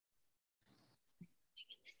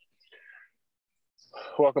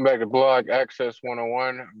Welcome back to Blog Access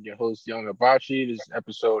 101. I'm your host, Young Hibachi. This is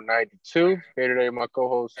episode 92. Here today, my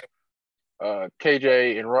co-hosts,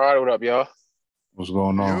 KJ and Rod. What up, y'all? What's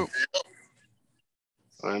going on? Yep.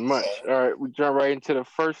 Not much. All right, we jump right into the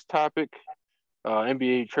first topic.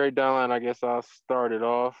 NBA trade deadline. I guess I'll start it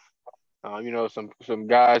off. Some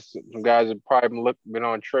guys have probably been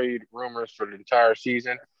on trade rumors for the entire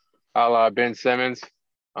season, a la Ben Simmons.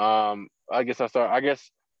 I guess I start. I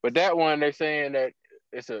guess, but that one they're saying that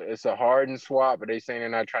it's a Harden swap, but they're saying they're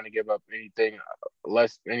not trying to give up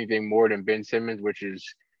anything more than Ben Simmons, which is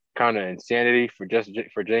kind of insanity for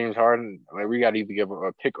James Harden. Like we got to either give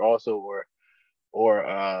a pick also or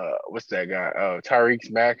what's that guy?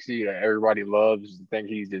 Tyrese Maxey that everybody loves. I think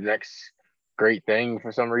he's the next great thing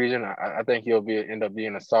for some reason. I think he'll end up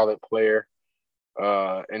being a solid player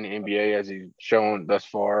in the NBA as he's shown thus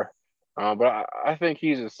far. But I think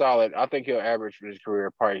he's a solid. I think he'll average for his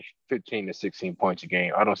career probably 15 to 16 points a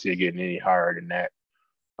game. I don't see it getting any higher than that.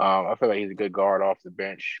 I feel like he's a good guard off the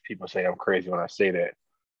bench. People say I'm crazy when I say that.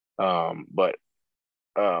 But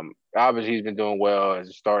obviously he's been doing well as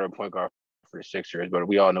a starter point guard for the Sixers. But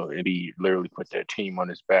we all know he literally put their team on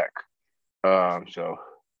his back. So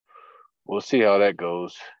we'll see how that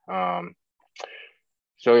goes.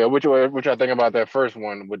 So yeah, which I think about that first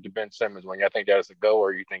one with the Ben Simmons one? Y'all think that's a go,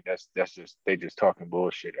 or you think that's just they just talking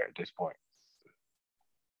bullshit at this point?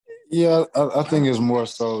 Yeah, I think it's more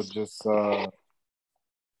so just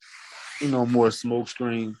more smoke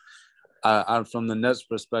screen. I from the Nets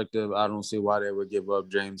perspective, I don't see why they would give up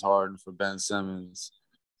James Harden for Ben Simmons.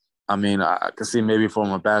 I mean, I can see maybe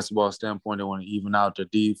from a basketball standpoint, they want to even out the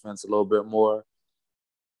defense a little bit more.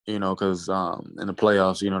 Because in the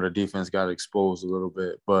playoffs, the defense got exposed a little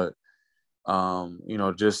bit. But,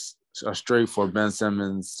 just a straight for Ben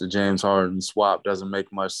Simmons to James Harden swap doesn't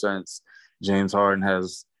make much sense. James Harden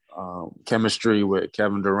has chemistry with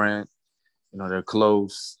Kevin Durant. They're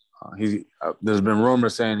close. There's been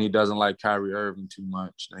rumors saying he doesn't like Kyrie Irving too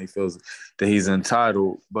much, and he feels that he's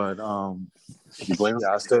entitled. But, I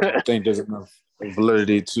still don't think there's enough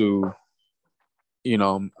validity to,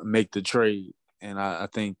 make the trade. And I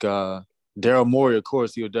think Daryl Morey, of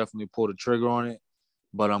course, he'll definitely pull the trigger on it.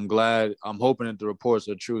 But I'm hoping that the reports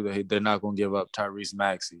are true that they're not going to give up Tyrese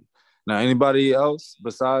Maxey. Now, anybody else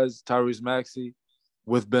besides Tyrese Maxey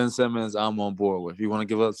with Ben Simmons, I'm on board with. If you want to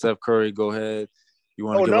give up Seth Curry, go ahead. You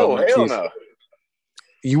want to give up Matisse? Hell no.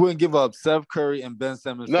 You wouldn't give up Seth Curry and Ben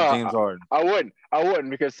Simmons for James Harden? I wouldn't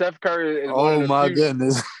because Seth Curry is one of the few,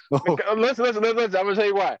 goodness. Listen. I'm going to tell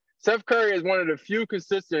you why. Seth Curry is one of the few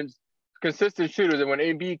consistent shooters, and when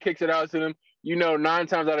AB kicks it out to him, 9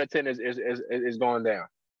 times out of 10 is going down.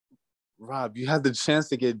 Rob, you had the chance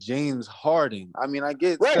to get James Harden. I mean, I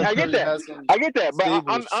get right. I get that. But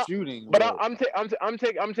I'm shooting. But I'm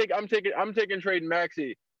taking trading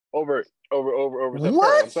Maxey over Seth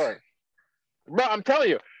Curry. I'm sorry, bro. I'm telling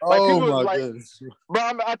you. Goodness.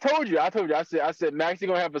 Bro, I told you. I said Maxey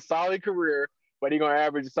gonna have a solid career, but he's gonna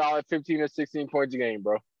average a solid 15 or 16 points a game,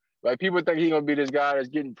 bro. Like people think he's gonna be this guy that's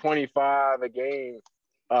getting 25 a game,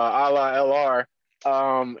 a la LR,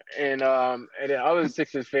 and then other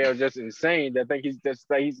Sixers fans are just insane that think he's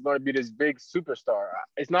gonna be this big superstar.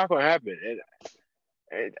 It's not gonna happen.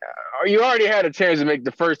 You already had a chance to make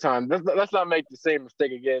the first time. Let's not make the same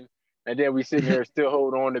mistake again. And then we sit here still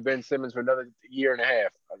hold on to Ben Simmons for another year and a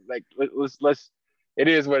half. Like let's. It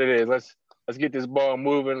is what it is. Let's get this ball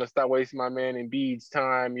moving. Let's stop wasting my man Embiid's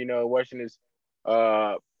time. Watching his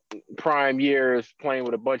prime years playing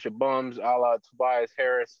with a bunch of bums, a la Tobias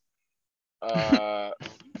Harris,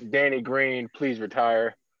 Danny Green, please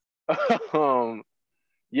retire.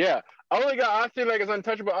 Yeah, only guy I feel like is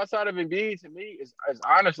untouchable outside of Embiid to me is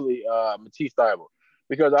honestly Matisse Thybulle,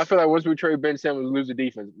 because I feel like once we trade Ben Simmons, we lose the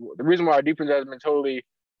defense. The reason why our defense has been totally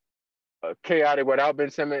chaotic without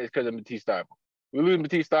Ben Simmons is because of Matisse Thybulle. We lose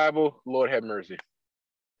Matisse Thybulle, Lord have mercy.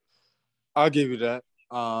 I'll give you that.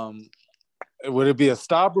 Would it be a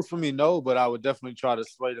stopper for me? No, but I would definitely try to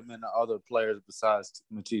sway them into other players besides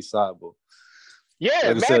Matisse Thybulle.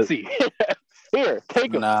 Yeah, like Maxey. Here,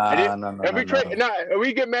 take him. No.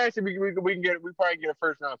 We get Maxey, we probably get a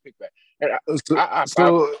first round pick back.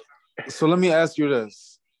 So let me ask you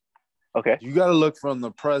this. Okay. You got to look from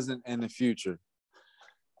the present and the future.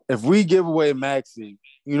 If we give away Maxey,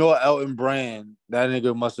 Elton Brand, that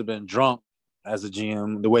nigga must have been drunk as a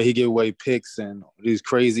GM, the way he gave away picks and these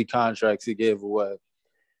crazy contracts he gave away.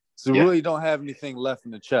 So we really don't have anything left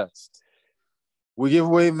in the chest. We give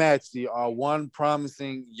away Maxey, our one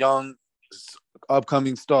promising young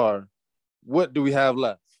upcoming star. What do we have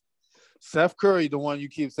left? Seth Curry, the one you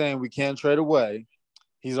keep saying we can't trade away.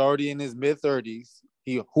 He's already in his mid-30s.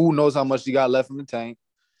 Who knows how much he got left in the tank.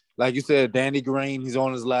 like you said, Danny Green, he's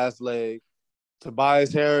on his last leg.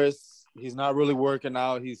 Tobias Harris, he's not really working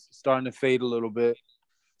out. He's starting to fade a little bit.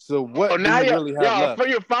 So Oh, what do now you really have left?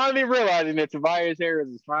 you're finally realizing that Tobias Harris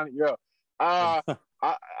is finally Uh,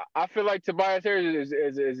 I I feel like Tobias Harris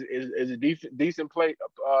is a decent play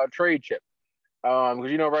trade chip.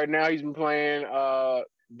 Because right now he's been playing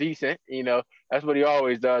decent. That's what he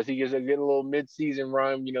always does. He gets a good little mid-season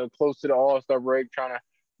run. Close to the All-Star break, trying to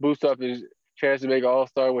boost up his chance to make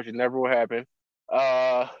All-Star, which never will happen.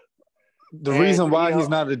 The And reason why he's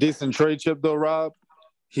not a decent trade chip though, Rob,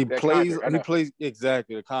 he plays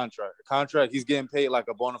exactly the contract. The contract, he's getting paid like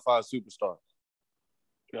a bona fide superstar.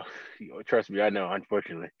 Trust me, I know,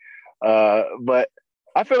 unfortunately. But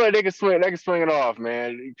I feel like they can swing it off,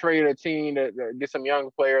 man. You trade a team that get some young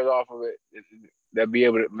players off of it that be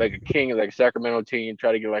able to make a king like a Sacramento team,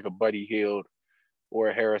 try to get like a Buddy Hield or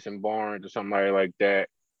a Harrison Barnes or somebody like that.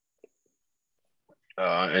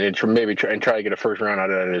 And then maybe try to get a first round out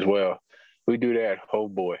of that as well. We do that, oh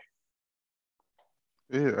boy.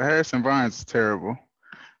 Yeah, Harrison Barnes is terrible.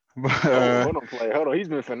 But, hold on. He's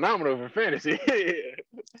been phenomenal for fantasy.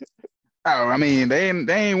 I mean, they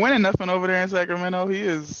ain't winning nothing over there in Sacramento. He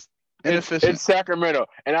is inefficient. It's Sacramento,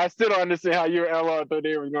 and I still don't understand how you and LR thought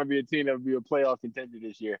there was going to be a team that would be a playoff contender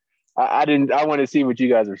this year. I didn't. I want to see what you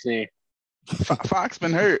guys are seeing. Fox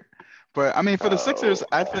been hurt, but I mean, for the Sixers,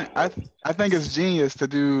 I think it's genius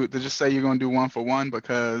to just say you're going to do 1-for-1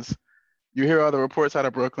 because you hear all the reports out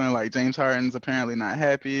of Brooklyn, like James Harden's apparently not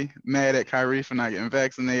happy, mad at Kyrie for not getting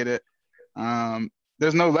vaccinated.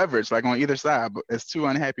 There's no leverage like on either side, but it's two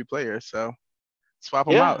unhappy players. So swap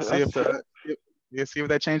them out. See if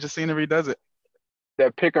that change of scenery does it.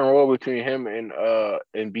 That pick and roll between him and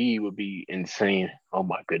Embiid would be insane. Oh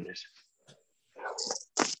my goodness.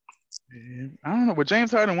 I don't know. Would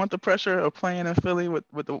James Harden want the pressure of playing in Philly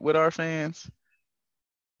with our fans?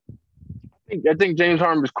 I think James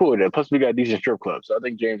Harden is cool there. Plus, we got decent strip clubs, so I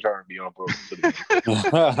think James Harden be on board.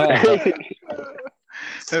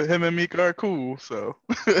 Him and Mika are cool, so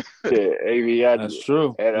yeah, that's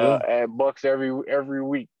true. At Bucks every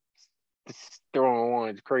week, just throwing one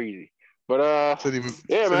is crazy. But City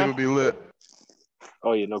man, would be lit.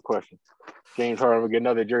 Oh yeah, no question. James Harden would get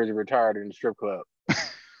another jersey retired in the strip club.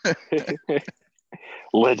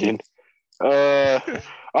 Legend.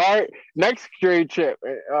 All right, next trade chip.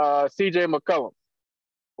 CJ McCollum.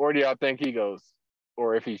 Where do y'all think he goes?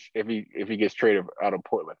 Or if he gets traded out of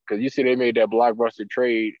Portland? Because you see they made that blockbuster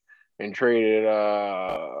trade and traded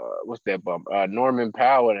what's that bum? Norman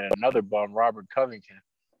Powell and another bum, Robert Covington.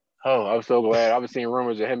 Oh, I'm so glad. I've been seeing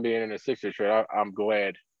rumors of him being in a Sixers trade. I'm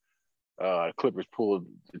glad Clippers pulled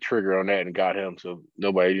the trigger on that and got him, so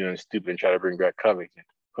nobody stupid and try to bring back Covington.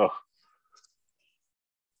 Oh.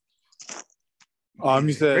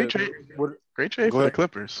 You said great trade for the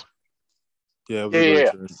Clippers. Yeah,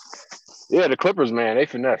 yeah. The Clippers, man, they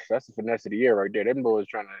finesse. That's the finesse of the year right there. Them boys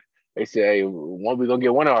they say, hey, when we gonna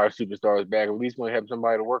get one of our superstars back, at least we'll have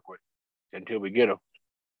somebody to work with until we get them.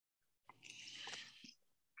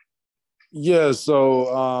 Yeah.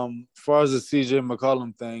 So, as far as the CJ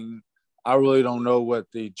McCollum thing, I really don't know what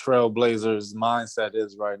the Trailblazers mindset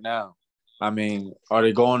is right now. I mean, are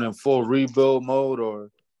they going in full rebuild mode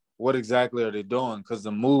or what exactly are they doing? Because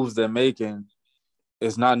the moves they're making,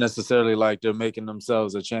 it's not necessarily like they're making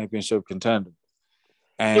themselves a championship contender.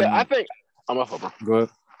 And I think I'm off of Go ahead.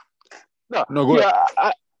 No, go ahead.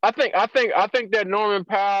 I think that Norman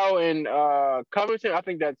Powell and Covington, I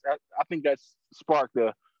think that's sparked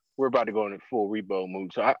we're about to go in a full rebuild move.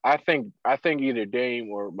 So I think either Dame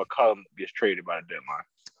or McCollum gets traded by the deadline,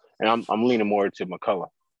 and I'm leaning more to McCollum.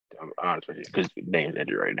 I'm honest with you because Dame's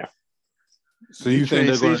injured right now. So you think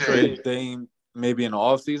they're going to trade Dame maybe in the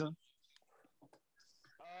offseason?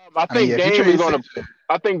 I think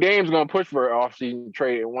Dame's going to push for an offseason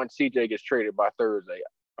trade once CJ gets traded by Thursday.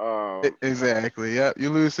 Exactly. Yep. You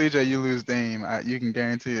lose CJ, you lose Dame. You can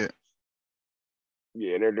guarantee it.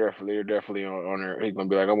 Yeah, they're definitely on there. He's going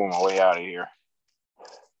to be like, I'm on my way out of here.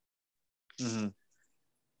 Mm-hmm.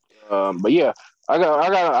 But yeah, I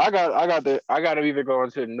got to either go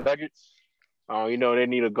into the Nuggets. They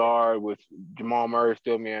need a guard with Jamal Murray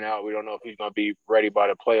still being out. We don't know if he's going to be ready by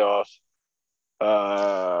the playoffs.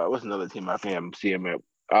 What's another team I can see him at?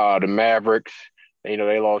 The Mavericks. They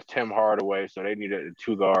lost Tim Hardaway, so they need a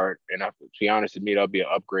two guard. And to be honest with me, that'll be an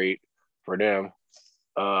upgrade for them.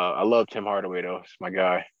 I love Tim Hardaway though. It's my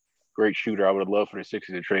guy. Great shooter. I would have loved for the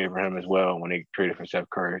Sixers to trade for him as well when they traded for Steph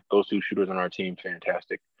Curry. Those two shooters on our team,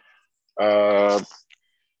 fantastic. I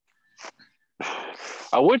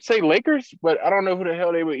would say Lakers, but I don't know who the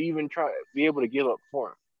hell they would even be able to give up for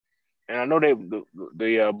him. And I know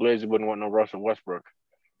the Blazers wouldn't want no Russell Westbrook.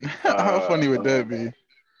 How funny would that be?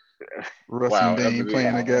 Russ and Wow, Dame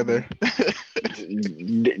playing together.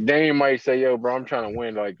 Dame might say, "Yo, bro, I'm trying to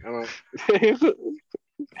win." Like,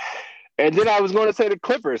 and then I was going to say the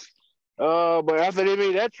Clippers, but after they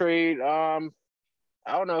made that trade, I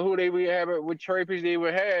don't know who they would have, what trade piece they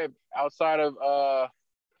would have outside of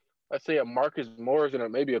let's say a Marcus Morris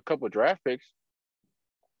and maybe a couple of draft picks.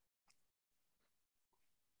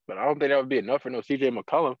 But I don't think that would be enough for no CJ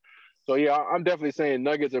McCollum. So yeah, I'm definitely saying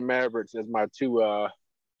Nuggets and Mavericks as my two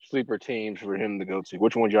sleeper teams for him to go to.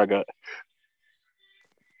 Which ones y'all got?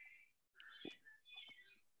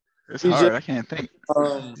 It's hard. I can't think.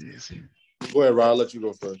 Go ahead, Rod. I'll let you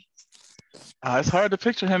go first. It's hard to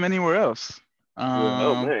picture him anywhere else.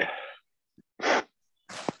 Oh man,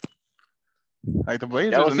 like the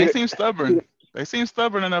Blazers, and they seem stubborn. They seem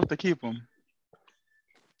stubborn enough to keep him.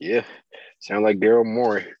 Yeah, sound like Daryl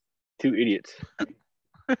Morey. Two idiots.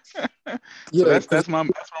 So that's where my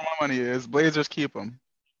money is. Blazers keep him.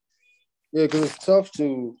 Yeah, because it's tough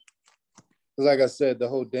to, like I said, the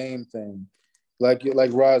whole Dame thing. Like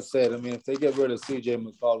Rod said, I mean, if they get rid of C.J.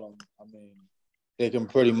 McCollum, I mean, they can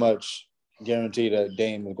pretty much guarantee that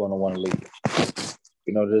Dame is going to want to leave.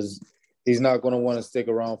 You know, he's not going to want to stick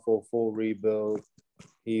around for a full rebuild.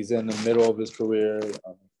 He's in the middle of his career.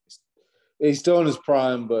 He's still in his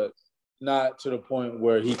prime, but not to the point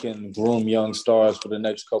where he can groom young stars for the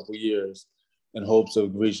next couple of years in hopes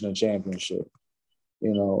of reaching a championship.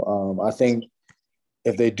 You know, I think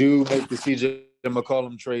if they do make the C.J.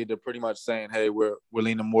 McCollum trade, they're pretty much saying, hey, we're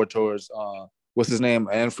leaning more towards what's his name?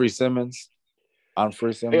 Anfernee Simons or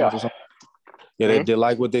something. Yeah, they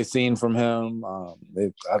like what they've seen from him.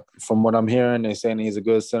 From what I'm hearing, they're saying he's a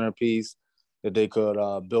good centerpiece that they could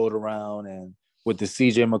build around. And with the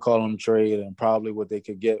C.J. McCollum trade and probably what they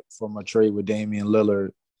could get from a trade with Damian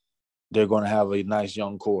Lillard, they're going to have a nice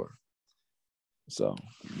young core. So.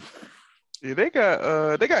 Yeah, they got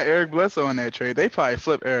Eric Bledsoe in that trade. They probably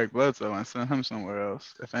flip Eric Bledsoe and send him somewhere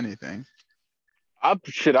else, if anything. I'm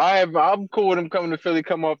cool with him coming to Philly,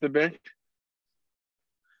 come off the bench.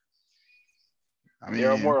 I mean,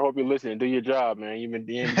 Daryl Morey, hope you're listening. Do your job, man. You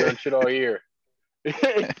ain't done shit all year.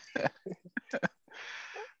 I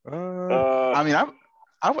mean,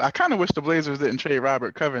 I kind of wish the Blazers didn't trade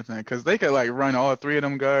Robert Covington because they could like run all three of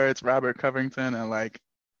them guards, Robert Covington, and like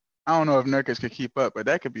I don't know if Nurkic could keep up, but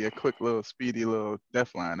that could be a quick little, speedy little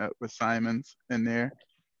death lineup with Simons in there.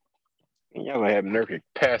 Y'all gonna have Nurkic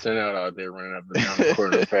passing out there, running up and down the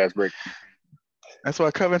court of the fast break. That's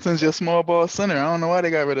why Covington's your small ball center. I don't know why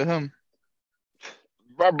they got rid of him.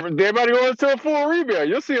 Everybody going to a full rebound.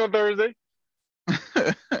 You'll see on Thursday.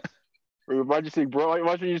 Watch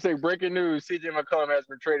you say breaking news. CJ McCollum has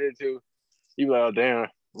been traded to. You be like, oh damn,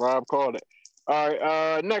 Rob called it. All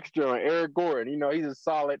right, next joint, Eric Gordon. You know he's a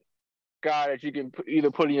solid guy that you can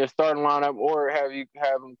either put in your starting lineup or have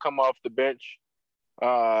him come off the bench.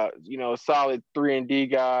 You know, solid 3-and-D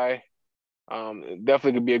guy.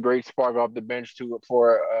 Definitely could be a great spark off the bench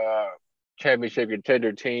for a championship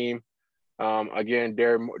contender team. Again,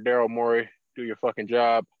 Daryl Morey, do your fucking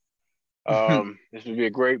job. This would be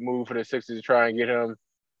a great move for the Sixers to try and get him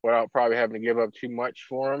without probably having to give up too much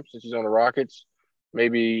for him since he's on the Rockets.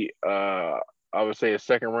 Maybe I would say a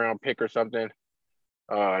second-round pick or something.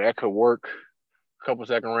 That could work. A couple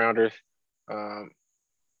second-rounders. When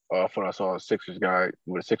I saw a Sixers guy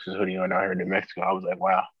with a Sixers hoodie on out here in New Mexico, I was like,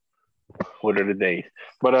 wow, what are the days?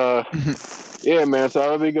 But yeah, man, so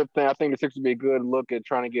that'll be a good thing. I think the Sixers would be a good look at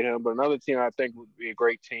trying to get him. But another team I think would be a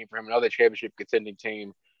great team for him, another championship contending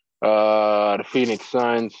team, the Phoenix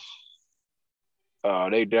Suns.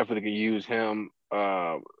 They definitely could use him.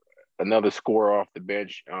 Another scorer off the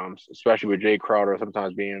bench, especially with Jay Crowder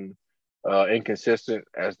sometimes being inconsistent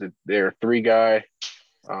as their 3 guy.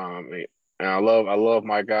 And I love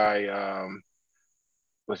my guy.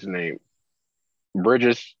 What's his name?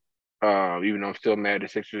 Bridges. Even though I'm still mad the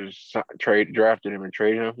Sixers drafted him and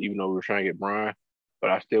traded him, even though we were trying to get Brian, but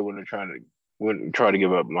I still wouldn't try to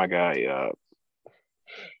give up my guy.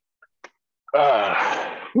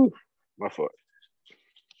 My fault.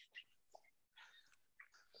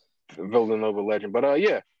 Villanova legend, but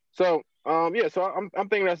yeah. So I'm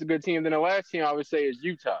thinking that's a good team. Then the last team I would say is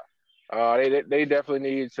Utah. They definitely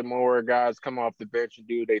need some more guys come off the bench and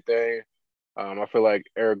do their thing. I feel like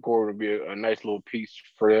Eric Gordon would be a nice little piece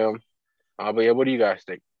for them. But yeah, what do you guys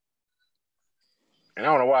think? And I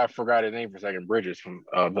don't know why I forgot his name for a second. Bridges from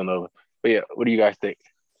Villanova. But yeah, what do you guys think?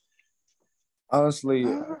 Honestly,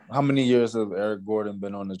 how many years has Eric Gordon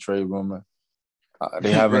been on the trade rumor?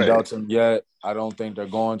 They haven't dealt him yet. I don't think they're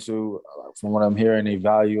going to. From what I'm hearing, they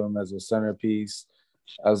value him as a centerpiece.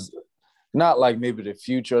 not like maybe the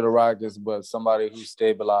future of the Rockets, but somebody who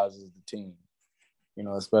stabilizes the team. You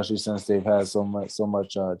know, especially since they've had so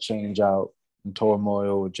much change out and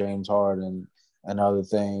turmoil with James Harden and other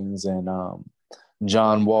things, and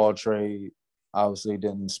John Wall trade obviously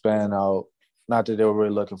didn't span out. Not that they were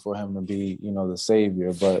really looking for him to be, you know, the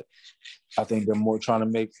savior, but I think they're more trying to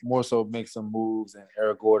make some moves, and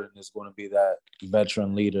Eric Gordon is going to be that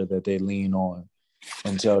veteran leader that they lean on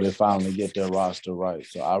until they finally get their roster right.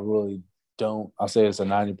 So I really don't. I say it's a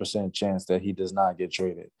 90% chance that he does not get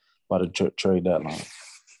traded by the trade deadline.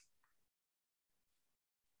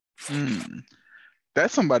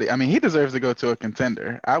 That's somebody. I mean, he deserves to go to a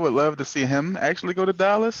contender. I would love to see him actually go to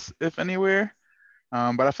Dallas, if anywhere.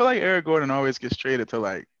 But I feel like Eric Gordon always gets traded to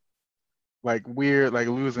like weird, like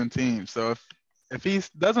losing teams. So if he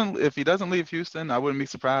doesn't leave Houston, I wouldn't be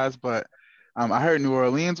surprised. But I heard New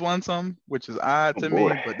Orleans won some, which is odd to me.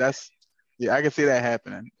 But I can see that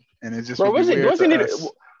happening, and it just would be weird to us.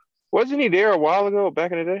 Wasn't he there a while ago,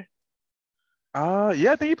 back in the day?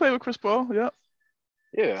 Yeah, I think he played with Chris Paul. Yep.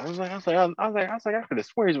 Yeah, I was like, I could have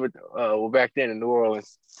sworn he's with back then in New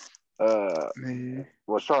Orleans.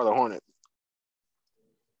 Charlotte Hornets.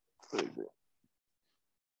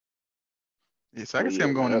 Yeah, so I can see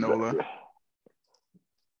him going to NOLA.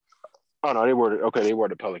 Oh no, they were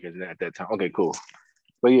the Pelicans at that time. Okay, cool.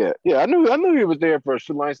 But yeah, I knew he was there for a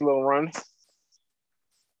nice little run.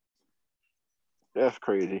 That's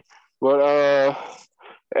crazy. But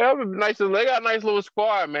they got a nice little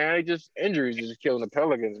squad, man. They just injuries is just killing the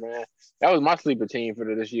Pelicans, man. That was my sleeper team for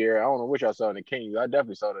this year. I don't know which I saw in the Kings. I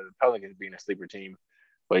definitely saw the Pelicans being a sleeper team.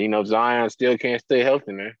 But you know, Zion still can't stay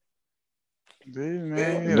healthy, man. Dude,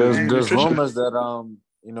 man. There's rumors that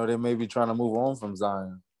you know, they may be trying to move on from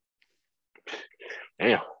Zion.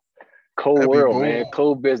 Damn. Cold world, man.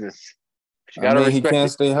 Cold business. He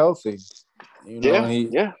can't stay healthy. You know,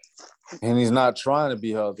 yeah. And he's not trying to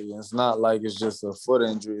be healthy. It's not like it's just a foot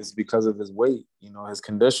injury. It's because of his weight, you know, his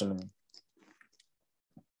conditioning.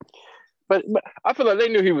 But I feel like they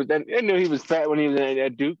knew he was fat when he was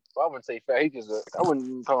at Duke. I wouldn't say fat. I wouldn't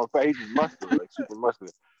even call him fat. He's just muscular, like super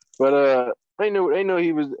muscular. But they knew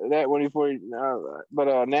he was that when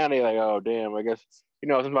but now they like, oh damn, I guess, you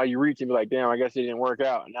know, somebody you reach and be like, damn, I guess it didn't work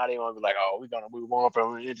out. And now they want to be like, oh, we're gonna move on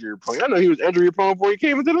from an injury prone. I know he was injury prone before he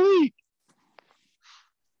came into the league.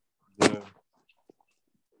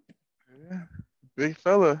 Yeah. Big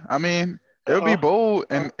fella. I mean, it would be bold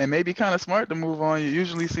and maybe kind of smart to move on. You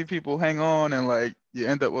usually see people hang on and like you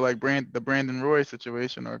end up with like the Brandon Roy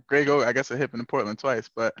situation, or Greg O. I guess it happened in Portland twice,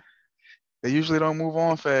 but they usually don't move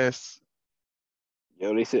on fast.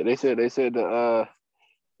 Yo, they said that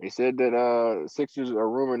Sixers are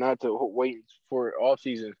rumored not to wait for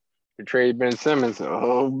offseason to trade Ben Simmons.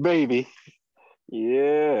 Oh baby,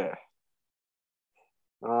 yeah.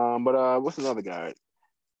 But what's another guy?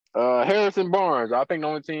 Harrison Barnes. I think the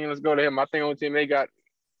only team. Let's go to him. I think the only team they got.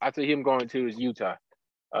 I see him going to is Utah.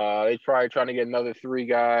 They probably trying to get another 3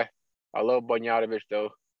 guy. I love Bogdanovic though.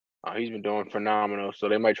 He's been doing phenomenal, so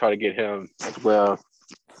they might try to get him as well.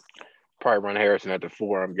 Probably run Harrison at the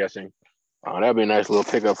 4, I'm guessing. That'd be a nice little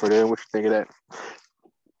pickup for them. What you think of that?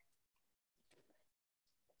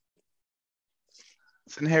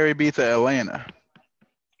 Send Harry B to Atlanta.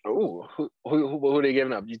 Oh, who they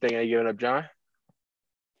giving up? You think they giving up John?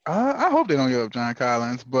 I hope they don't give up John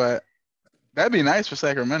Collins, but that'd be nice for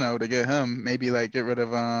Sacramento to get him. Maybe like get rid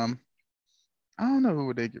of I don't know who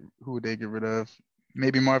would they get rid of.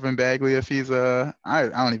 Maybe Marvin Bagley if he's I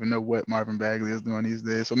don't even know what Marvin Bagley is doing these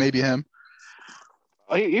days. So maybe him.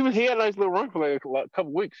 He had a nice little run for like a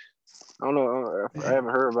couple weeks. I don't know. I haven't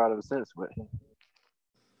heard about him since, but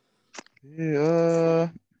yeah,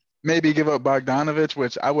 maybe give up Bogdanovic,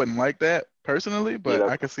 which I wouldn't like that personally, but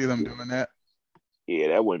I could see them doing that. Yeah,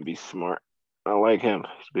 that wouldn't be smart. I like him.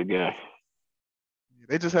 He's a good guy.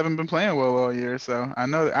 They just haven't been playing well all year, so I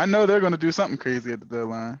know they're going to do something crazy at the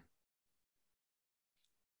deadline.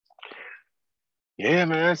 Yeah,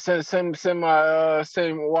 man. Send my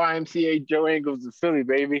YMCA Joe Ingles to Philly,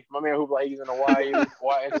 baby. My man who plays in the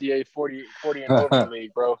YMCA 40 and over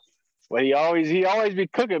league, bro. But he always be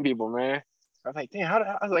cooking people, man. I was like, damn,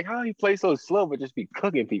 how he play so slow but just be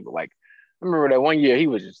cooking people? Like, I remember that one year he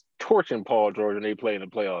was just torching Paul George when they played in the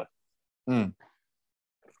playoffs.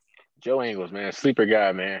 Joe Ingles, man, sleeper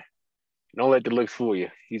guy, man. Don't let the looks fool you.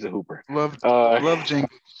 He's a hooper. Love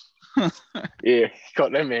Jingles. Yeah, he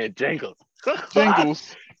called that man Jingles.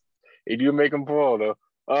 Jingles. He do make him fall though.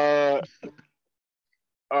 All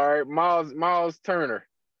right, Miles Turner.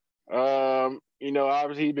 You know,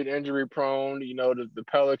 obviously he's been injury prone. You know, the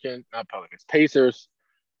Pacers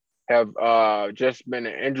have just been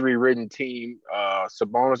an injury-ridden team.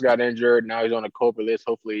 Sabonis got injured. Now he's on the COVID list.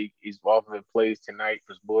 Hopefully he's off of it plays tonight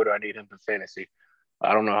because, boy, do I need him for fantasy.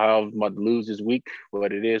 I don't know how I'm about to lose this week,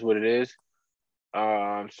 but it is what it is.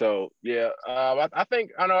 So, yeah, I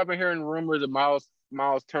think – I know I've been hearing rumors of Miles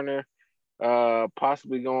Turner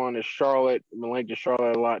possibly going to Charlotte. I've been linked to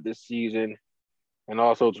Charlotte a lot this season. And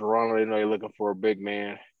also Toronto, they know they're looking for a big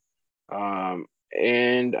man.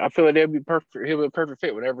 And I feel like he'll be a perfect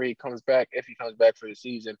fit whenever he comes back, if he comes back for the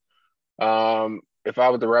season. If I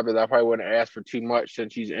was the Raptors, I probably wouldn't ask for too much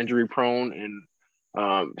since he's injury prone. And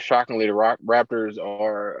shockingly, the Raptors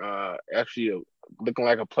are actually looking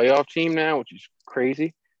like a playoff team now, which is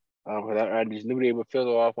crazy. I just knew they would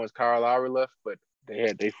fizzle off once Kyle Lowry left, but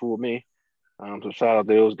they fooled me. So shout out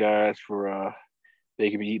to those guys for they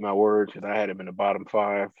can eat my words because I had them in the bottom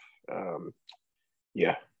 5.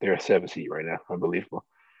 Yeah, they're a 7 seed right now. Unbelievable.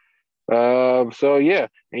 So yeah,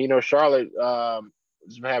 and Charlotte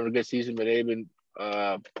has been having a good season, but they've been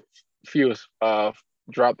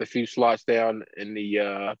dropped a few slots down in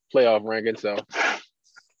the playoff ranking. So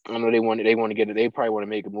I know they want to get it. They probably want to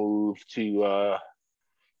make a move to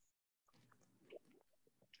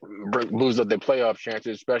boost up their playoff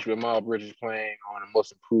chances, especially with Miles Bridges playing on a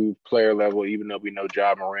most improved player level. Even though we know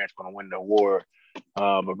Ja Morant's going to win the award,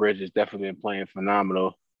 but Bridges definitely been playing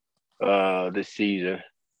phenomenal this season,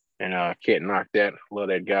 and can't knock that. Love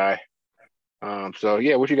that guy. So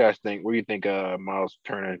yeah, what you guys think? Where do you think Miles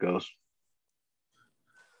Turner goes?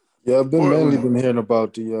 Yeah, I've been mainly hearing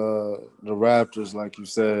about the Raptors, like you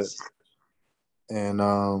said,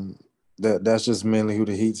 and that's just mainly who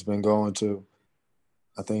the Heat's been going to.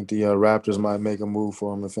 I think the Raptors might make a move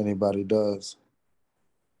for him if anybody does.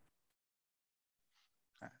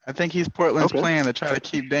 I think he's Portland's plan to try to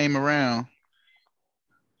keep Dame around.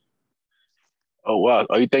 Oh wow!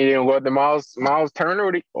 Oh, you think they're gonna go after Miles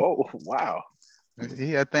Turner? Oh wow!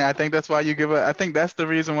 Yeah, I think that's why you give up. I think that's the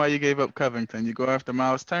reason why you gave up Covington. You go after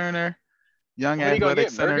Miles Turner, young athletic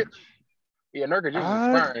center. Nurkic? Yeah, Nurkic is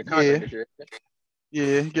expiring contract this year.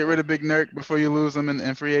 Yeah, get rid of Big Nurk before you lose him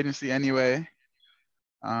in free agency anyway.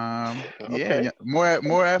 Yeah,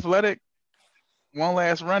 more athletic. One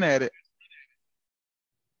last run at it.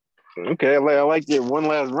 Okay, I like it. One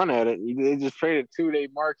last run at it. They just traded 2-day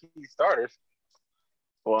marquee starters.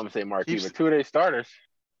 Well, I'm saying marquee, but 2-day starters.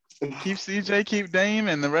 Keep CJ, keep Dame,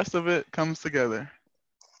 and the rest of it comes together.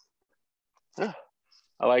 I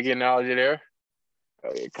like your analogy there.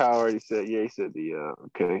 Kyle already said, yeah, he said the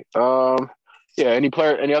okay. Yeah, any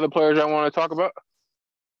other players I want to talk about?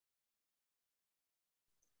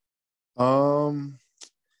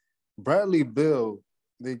 Bradley Beal,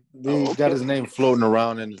 they got his name floating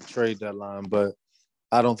around in the trade deadline, but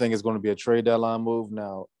I don't think it's going to be a trade deadline move.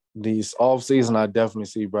 Now, this offseason, I definitely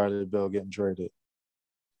see Bradley Beal getting traded.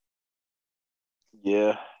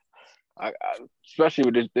 Yeah, I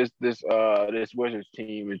especially with this Wizards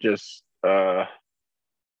team is just not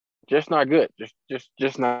good.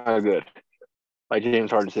 Just not good. Like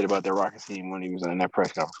James Harden said about their Rockets team when he was in that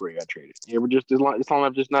press conference where he got traded. Yeah, we're just this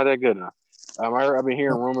lineup just not that good enough. I've been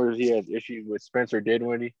hearing rumors he has issues with Spencer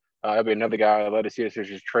Dinwiddie. That'd be another guy I'd love to see the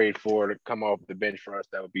Sixers trade for to come off the bench for us.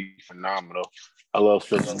 That would be phenomenal. I love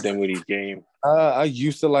Spencer Dinwiddie's game. I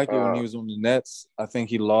used to like it when he was on the Nets. I think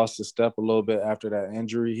he lost a step a little bit after that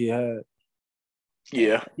injury he had.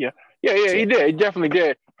 Yeah, he did. He definitely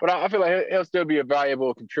did. But I feel like he'll still be a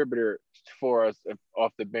valuable contributor for us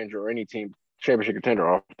off the bench or any team championship contender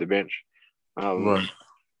off the bench. Right.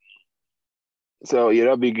 So yeah,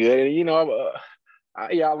 that'll be good. And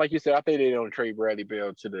like you said, I think they don't trade Bradley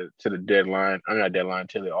Beal to the deadline. I'm not deadline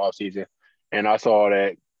to the off season. And I saw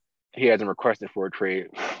that he hasn't requested for a trade,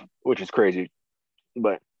 which is crazy.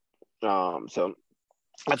 But so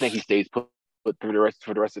I think he stays put for the rest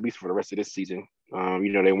at least for the rest of this season.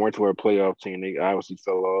 They weren't to a playoff team. They obviously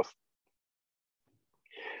fell off.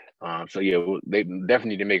 So yeah, they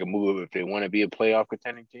definitely need to make a move if they want to be a playoff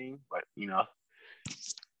contending team. But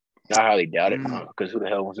I highly doubt it because who the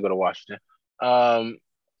hell wants to go to Washington?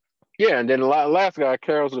 Yeah, and then the last guy,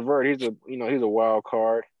 Caris LeVert, he's a wild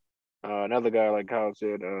card. Another guy, like Kyle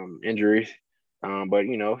said, injuries. But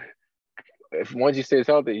if once he stays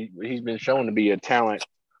healthy, he's been shown to be a talent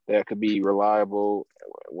that could be reliable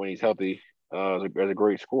when he's healthy. As a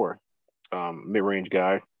great scorer, mid-range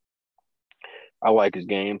guy. I like his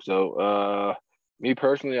game. So, me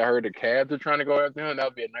personally, I heard the Cavs are trying to go after him. That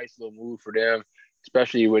would be a nice little move for them,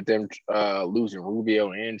 especially with them losing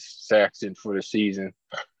Rubio and Saxton for the season.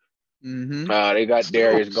 Mm-hmm. They got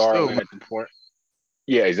Darius Garland at the point.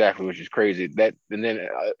 Yeah, exactly, which is crazy. And then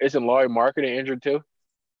isn't Lauri Markkanen injured too?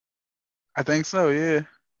 I think so. Yeah.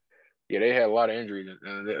 Yeah, they had a lot of injuries,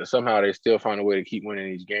 and somehow they still find a way to keep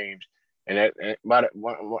winning these games. And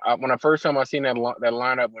when I first time I seen that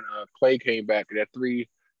lineup when Clay came back, that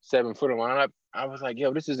 3-7-footer lineup, I was like,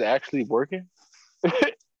 yo, this is actually working.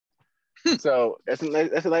 So that's a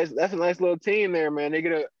nice little team there, man. They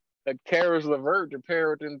get a Caris LeVert to pair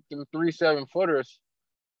with them 3-7-footers.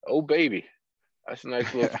 Oh baby, that's a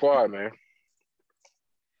nice little squad, man.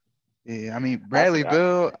 Yeah, I mean Bradley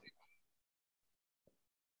Beal.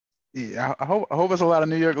 Yeah, I hope it's a lot of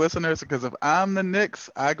New York listeners because if I'm the Knicks,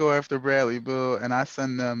 I go after Bradley Beal and I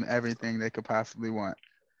send them everything they could possibly want.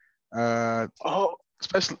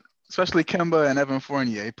 Especially Kemba and Evan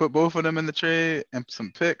Fournier. Put both of them in the trade and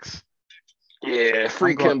some picks. Yeah,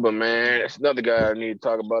 free Kemba, man. That's another guy I need to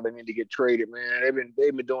talk about. They need to get traded, man.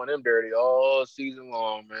 They've been doing them dirty all season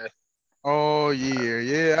long, man. Oh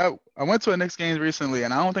yeah. I went to a Knicks game recently,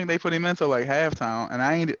 and I don't think they put him in until like halftime.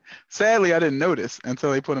 And sadly I didn't notice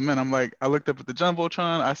until they put him in. I'm like, I looked up at the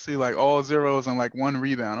jumbotron, I see like all zeros and like one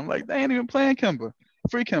rebound. I'm like, they ain't even playing Kemba.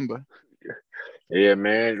 Free Kemba. Yeah,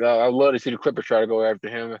 man. I'd love to see the Clippers try to go after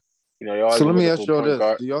him. You know, so let me ask y'all this: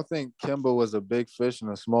 do y'all think Kemba was a big fish in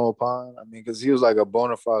a small pond? I mean, because he was like a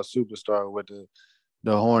bona fide superstar with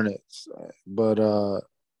the Hornets, but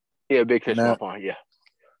yeah, big fish in a small pond. Yeah.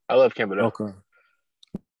 I love Kemba though. Okay,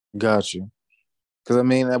 got you. Because I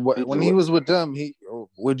mean, when he was with them,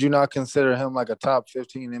 would you not consider him like a top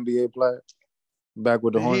 15 NBA player back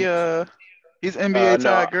with the Hornets? He's NBA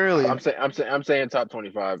Todd Gurley. I'm saying top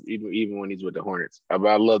 25, even when he's with the Hornets. But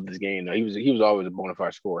I love this game though. He was always a bona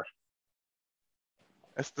fide scorer.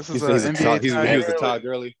 This is NBA. He was a Todd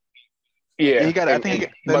Gurley. Yeah, he got. I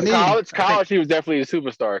think. But college, he was definitely a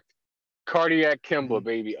superstar. Cardiac Kemba,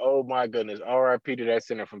 baby. Oh, my goodness. R.I.P. to that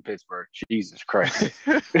center from Pittsburgh. Jesus Christ.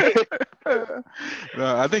 No,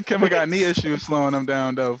 I think Kemba got knee issues slowing him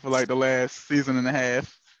down, though, for like the last season and a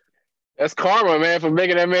half. That's karma, man, for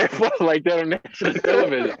making that man fall like that on national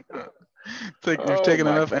television. Taking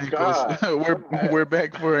enough ankles. We're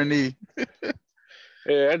back for a knee.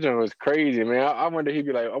 Yeah, that joint was crazy, man. I wonder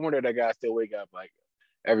I wonder if that guy still wake up like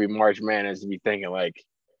every March Madness to be thinking like,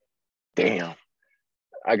 damn.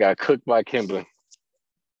 I got cooked by Kemba.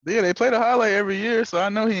 Yeah, they play the highlight every year, so I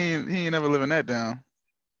know he ain't never living that down.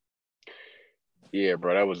 Yeah,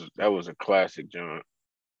 bro, that was a classic, John.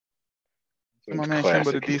 My man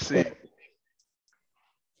Kemba to DC.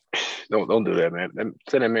 Don't do that, man.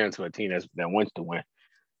 Send that man to a team that wants to win.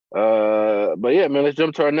 But yeah, man, let's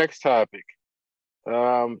jump to our next topic.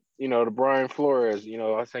 You know, the Brian Flores. You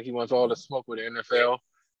know, I think he wants all the smoke with the NFL.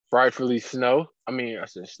 Rightfully snow. I mean, I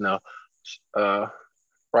said snow.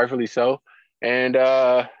 Rightfully so. And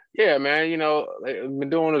yeah, man, you know, they've been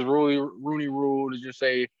doing this Rooney Rule to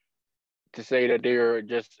say that they're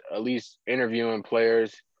just at least interviewing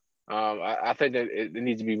players. I think that it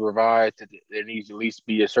needs to be revised. There needs to at least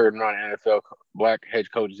be a certain amount of NFL black head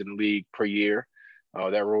coaches in the league per year.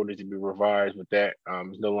 That rule needs to be revised with that.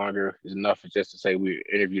 It's no longer is enough just to say we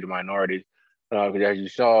interviewed a minority. Because as you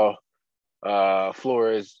saw,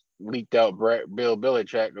 Flores leaked out Bill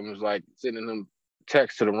Belichick and was like sending them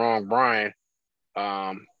text to the wrong Brian.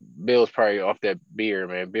 Bill's probably off that beer,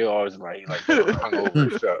 man. Bill always like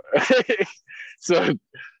hungover. So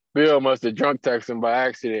Bill must have drunk texted him by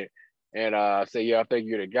accident and say, yeah, I think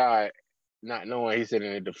you're the guy, not knowing he's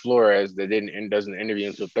sitting at the Flores that doesn't interview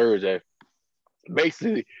until Thursday.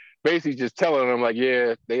 Basically just telling them like,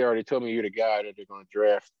 yeah, they already told me you're the guy that they're going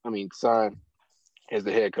to sign as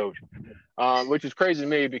the head coach, which is crazy to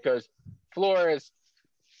me because Flores.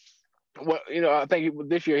 Well, you know, I think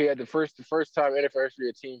this year he had the first time anniversary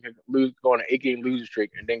a team could go on an 8-game losing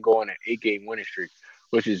streak and then go on an 8-game winning streak,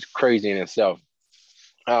 which is crazy in itself.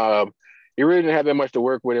 He really didn't have that much to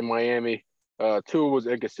work with in Miami. Tua was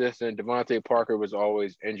inconsistent. Devontae Parker was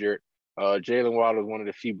always injured. Jalen Waddle was one of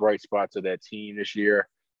the few bright spots of that team this year.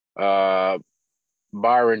 Byron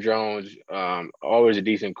Jones, always a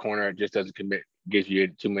decent corner, just doesn't gives you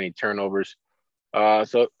too many turnovers.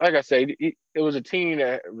 So, like I said, it was a team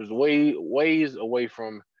that was ways away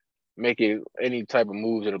from making any type of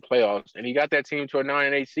moves in the playoffs, and he got that team to a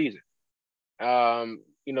 9-8 season.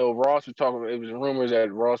 You know, Ross was talking. It was rumors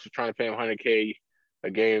that Ross was trying to pay him $100K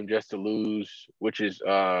a game just to lose, which is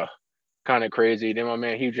kind of crazy. Then my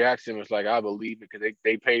man Hugh Jackson was like, "I believe it because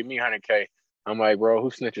they paid me $100K." I'm like, bro,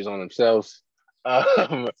 who snitches on themselves?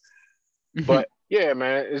 But yeah,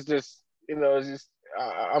 man, it's just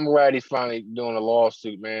I'm glad he's finally doing a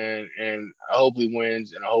lawsuit, man, and I hope he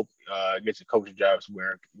wins, and I hope gets a coaching job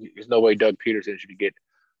somewhere. There's no way Doug Peterson should get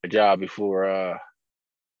a job before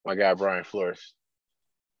my guy Brian Flores.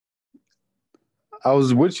 I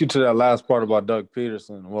was with you to that last part about Doug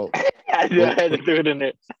Peterson. Well, I had to do it in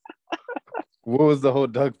there. What was the whole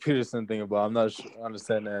Doug Peterson thing about? I'm not sure I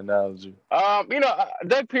understand that analogy.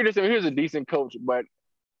 Doug Peterson, he was a decent coach, but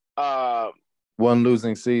One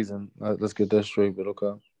losing season. Let's get that straight, but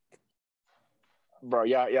okay. bro,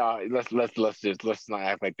 yeah, let's not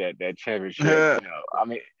act like that championship. I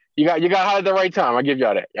mean, you got hired at the right time. I give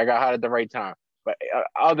y'all that. Y'all got hired at the right time. But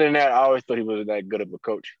other than that, I always thought he was that good of a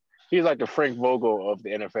coach. He's like the Frank Vogel of the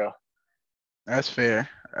NFL. That's fair.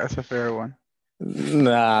 That's a fair one.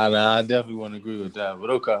 Nah, I definitely wouldn't agree with that. But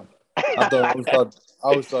okay. I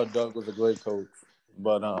always thought Doug was a great coach,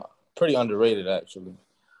 but pretty underrated actually.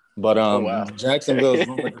 But wow. Jacksonville's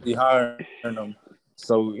rumored to be hiring him,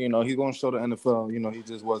 so he's going to show the NFL. He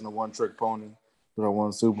just wasn't a one-trick pony that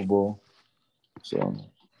won Super Bowl. So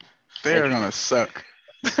they're gonna suck.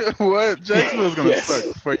 What? Jacksonville's gonna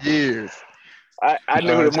suck for years. I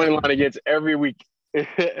knew who the money line against every week.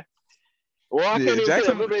 Well, I can't even say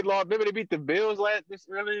that. Maybe they beat the Bills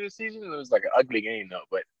earlier this season. It was like an ugly game though,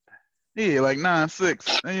 but yeah, like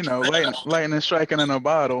 9-6. Lightning striking in a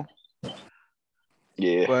bottle.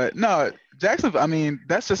 Yeah. But no, Jacksonville. I mean,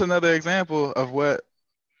 that's just another example of what,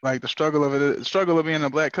 like, the struggle of being a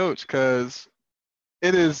black coach. Because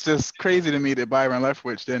it is just crazy to me that Byron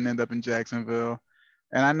Leftwich didn't end up in Jacksonville.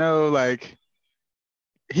 And I know, like,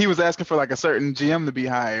 he was asking for like a certain GM to be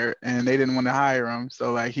hired, and they didn't want to hire him.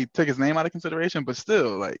 So like he took his name out of consideration. But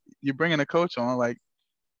still, like, you're bringing a coach on, like,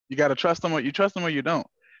 you got to trust him, or you trust him or you don't.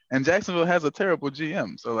 And Jacksonville has a terrible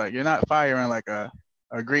GM, so like you're not firing like a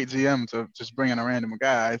great GM to just bring in a random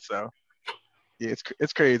guy. So yeah,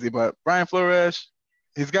 it's crazy. But Brian Flores,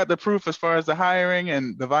 he's got the proof as far as the hiring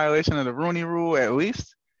and the violation of the Rooney Rule. At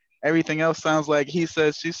least everything else sounds like he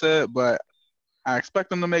said, she said. But I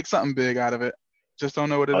expect him to make something big out of it. Just don't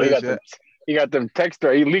know what it is yet. He got them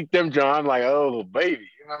texter. He leaked them, John. I'm like, oh, baby.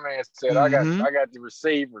 My man said, I got the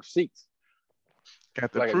receipts.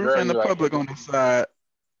 Got the like proof and the public on the side.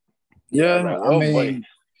 Yeah, I mean,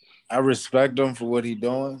 I respect him for what he's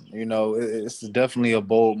doing. It's definitely a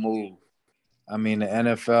bold move. I mean, the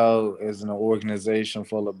NFL is an organization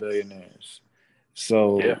full of billionaires.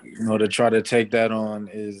 So, to try to take that on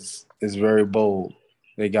is very bold.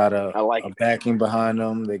 They got a backing behind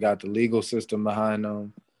them. They got the legal system behind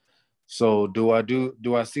them. So do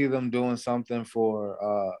I see them doing something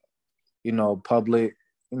for public,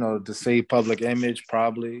 to save public image?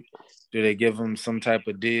 Probably. Do they give them some type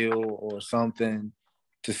of deal or something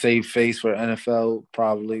to save face for NFL?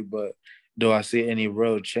 Probably. But do I see any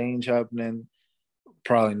real change happening?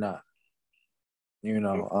 Probably not.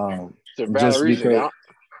 Just because.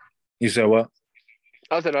 You said what?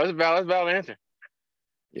 I said that's a valid answer.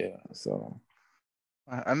 Yeah, so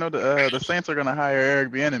I know the Saints are gonna hire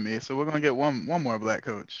Eric Bieniemy, so we're gonna get one more black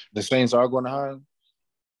coach. The Saints are going to hire him?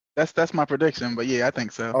 That's my prediction, but yeah, I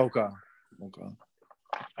think so. Okay.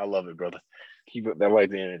 I love it, brother. Keep it that way,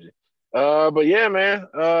 the energy. But yeah, man.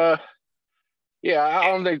 Yeah, I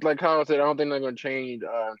don't think, like Kyle said, I don't think they're gonna change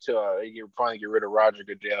until they finally get rid of Roger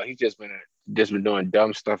Goodell. He's just been doing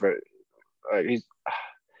dumb stuff. He's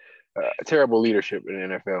terrible leadership in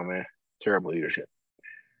the NFL, man. Terrible leadership.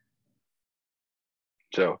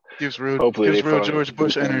 So hopefully gives real George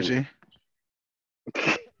Bush energy.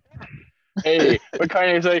 Hey, what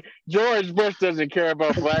Kanye say? George Bush doesn't care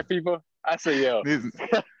about black people. I say, yo.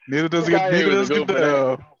 Neither does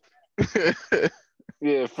Goodell.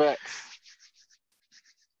 Yeah, facts.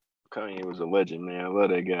 Kanye was a legend, man. I love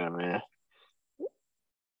that guy, man.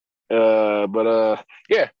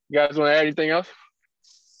 Yeah. You guys want to add anything else?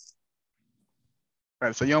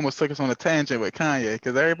 Right, so you almost took us on a tangent with Kanye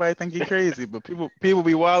because everybody think he's crazy, but people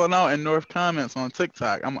be wilding out in North comments on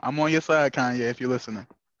TikTok. I'm on your side, Kanye, if you're listening.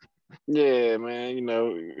 Yeah, man. We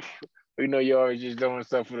know you're always just doing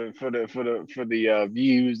stuff for the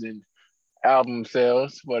views and album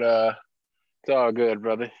sales, but it's all good,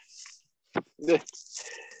 brother. But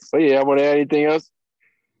yeah, I want to add anything else?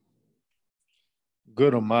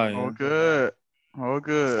 Good on my end. All good.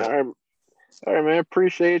 All right, man.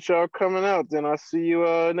 Appreciate y'all coming out. Then I'll see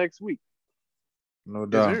you next week. No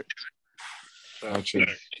doubt.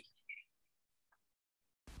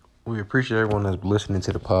 We appreciate everyone that's listening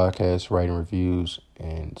to the podcast, writing reviews,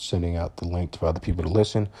 and sending out the link for other people to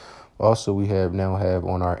listen. Also, we now have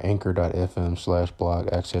on our anchor.fm/blog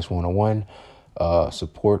access101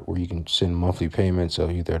 support where you can send monthly payments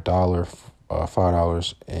of either $1,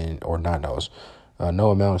 $5, or $9.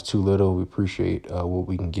 No amount is too little. We appreciate what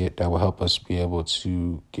we can get that will help us be able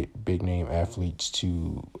to get big name athletes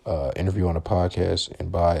to interview on a podcast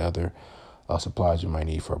and buy other supplies you might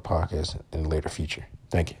need for a podcast in the later future.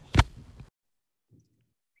 Thank you.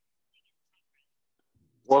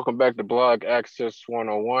 Welcome back to Blog Access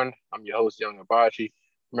 101. I'm your host, Young Abachi.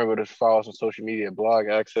 Remember to follow us on social media, Blog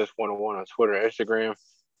Access 101 on Twitter and Instagram.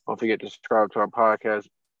 Don't forget to subscribe to our podcast,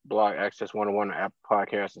 Blog Access 101 on Apple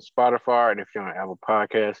Podcasts and Spotify. And if you're on Apple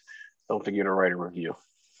Podcasts, don't forget to write a review.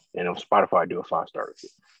 And on Spotify, do a 5-star review.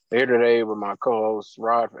 Here today with my co-host,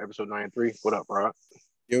 Rod, for episode 93. What up, Rod?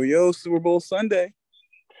 Yo, Super Bowl Sunday.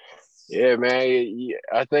 Yeah, man.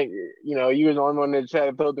 I think, you was the only one in the chat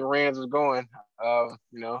that thought the Rams was going.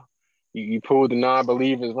 You proved the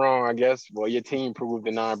non-believers wrong, I guess. Well, your team proved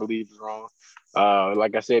the non-believers wrong.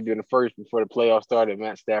 Like I said, before the playoffs started,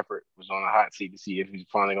 Matt Stafford was on a hot seat to see if he's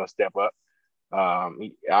finally going to step up.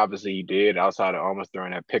 Obviously, he did outside of almost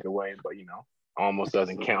throwing that pick away, but, almost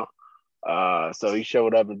doesn't count. So he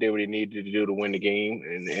showed up and did what he needed to do to win the game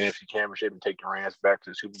in the NFC Championship and take the Rams back to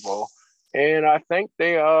the Super Bowl. And I think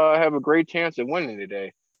they have a great chance of winning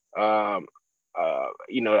today.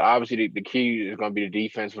 Obviously the key is going to be the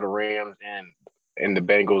defense for the Rams and the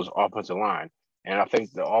Bengals offensive line. And I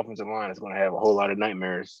think the offensive line is going to have a whole lot of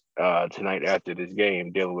nightmares tonight after this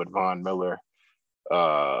game, dealing with Von Miller,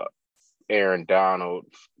 Aaron Donald,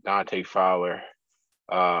 Dante Fowler.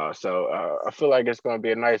 So I feel like it's going to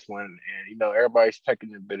be a nice one. And, everybody's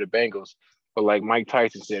checking the Bengals. But like Mike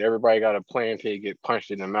Tyson said, everybody got a plan till you get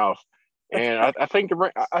punched in the mouth. And I think the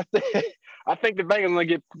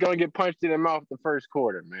Bengals gonna get punched in the mouth the first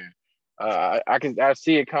quarter, man. I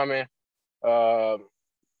see it coming. I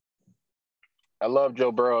love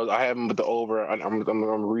Joe Burrow. I have him with the over.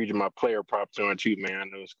 I'm reading my player props on too, man. I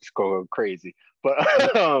know it's going crazy, but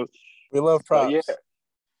we love props. Yeah,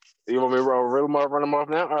 you want me to run them off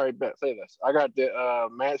now? All right, bet. Say this. I got the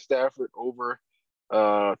Matt Stafford over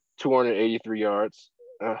 283 yards.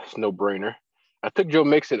 It's no brainer. I took Joe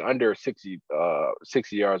Mixon under 60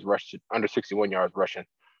 yards rushing, under 61 yards rushing.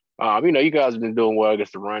 You guys have been doing well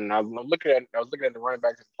against the run. I was looking at the running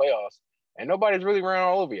backs in the playoffs, and nobody's really ran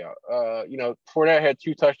all over y'all. Fournette had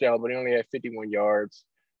 2 touchdowns, but he only had 51 yards.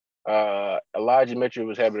 Elijah Mitchell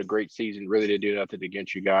was having a great season. Really did do nothing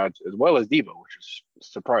against you guys, as well as Debo, which is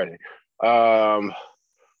surprising.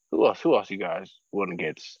 Who else you guys won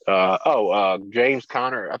against? James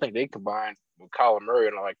Conner. I think they combined with Kyler Murray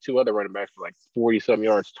and like 2 other running backs for like 40-some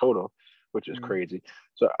yards total, which is crazy.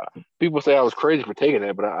 So people say I was crazy for taking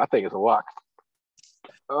that, but I think it's a lock.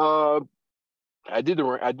 I did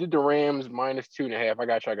the Rams minus 2.5. I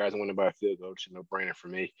got y'all guys winning by a field goal, which is no brainer for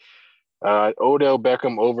me. Odell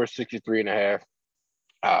Beckham over 63.5.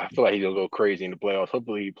 I feel like he's gonna go crazy in the playoffs.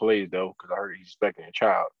 Hopefully he plays though, because I heard he's expecting a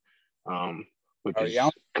child.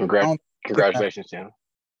 Congratulations to him.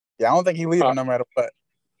 Yeah, I don't think he's leaving no matter what.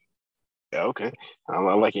 Yeah, okay. I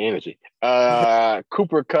like your energy.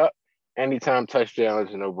 Cooper Kupp, anytime touchdown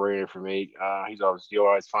is a no-brainer for me. He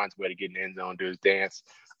always finds a way to get in the end zone, do his dance.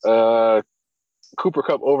 Cooper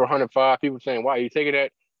Kupp over 105. People saying, why are you taking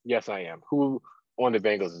that? Yes, I am. Who on the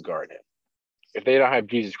Bengals is guarding him? If they don't have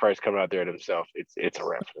Jesus Christ coming out there themselves, it's a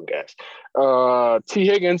wrap for them guys. T.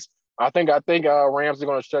 Higgins, I think Rams are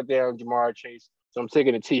going to shut down Jamar Chase. So I'm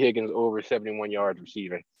taking the T. Higgins over 71 yards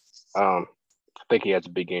receiving. I think he has a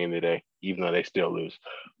big game today, even though they still lose.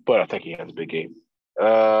 But I think he has a big game.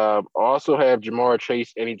 Also have Jamar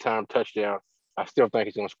Chase anytime touchdown. I still think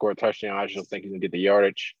he's going to score a touchdown. I just don't think he's going to get the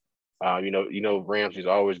yardage. Ramsey's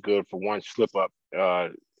always good for one slip up,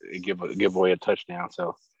 give away a touchdown.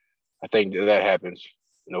 So I think that happens.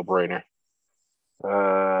 No brainer.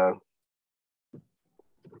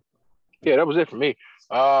 Yeah, that was it for me.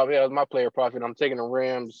 That was my player profit. I'm taking the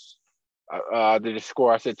Rams. The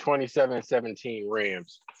score, I said 27-17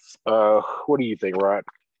 Rams. What do you think, Rod?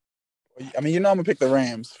 I mean, I'm gonna pick the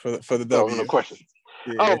Rams for the W. No question.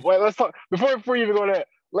 Yeah. Oh, wait, let's talk before you even go to that.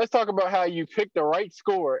 Let's talk about how you picked the right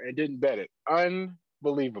score and didn't bet it.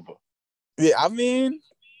 Unbelievable. Yeah, I mean,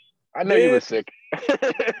 I know you were sick.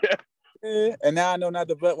 Yeah, and now I know not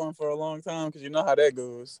to bet one for a long time because you know how that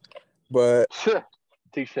goes. But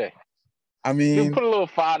Touche. I mean, you put a little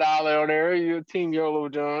 $5 on there. You're Team YOLO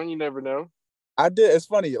John. You never know. I did. It's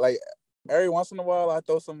funny. Like every once in a while, I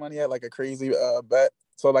throw some money at like a crazy bet.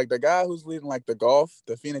 So like the guy who's leading like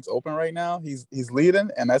the Phoenix Open right now, he's leading,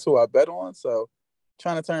 and that's who I bet on. So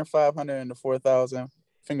trying to turn 500 into 4,000.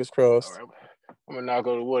 Fingers crossed. All right. I'm gonna now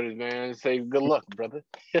go to Wooders, man, and say good luck, brother.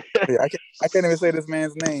 Yeah, I can't even say this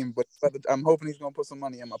man's name, but I'm hoping he's gonna put some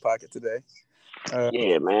money in my pocket today.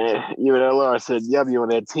 Yeah, man. You and LR said W on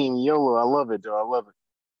that Team YOLO. I love it, though. I love it.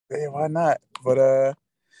 Yeah, why not? But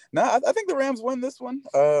I think the Rams win this one.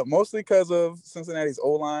 Mostly because of Cincinnati's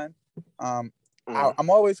O-line. I'm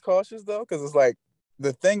always cautious though, because it's like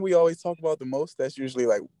the thing we always talk about the most. That's usually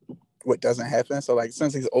like what doesn't happen. So like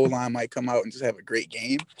Cincinnati's O-line might come out and just have a great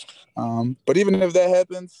game. But even if that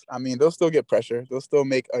happens, I mean, they'll still get pressure. They'll still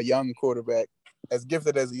make a young quarterback as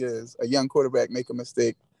gifted as he is, a young quarterback make a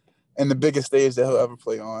mistake in the biggest stage that he'll ever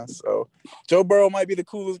play on. So Joe Burrow might be the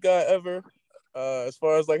coolest guy ever, as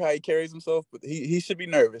far as like how he carries himself, but he should be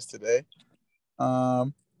nervous today. I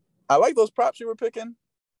like those props you were picking.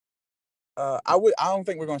 I don't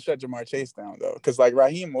think we're gonna shut Jamar Chase down though, because like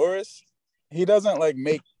Raheem Morris, he doesn't like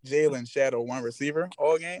make Jalen shadow one receiver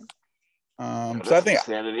all game. So I think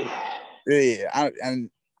insanity. and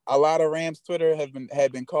a lot of Rams Twitter had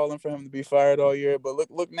been calling for him to be fired all year, but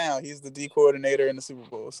look now, he's the D coordinator in the Super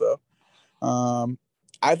Bowl. So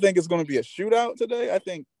I think it's going to be a shootout today. I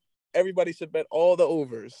think everybody should bet all the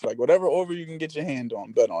overs, like whatever over you can get your hand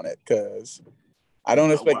on, bet on it, because I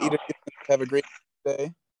don't expect either to have a great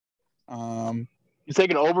day. You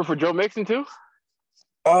taking over for Joe Mixon too?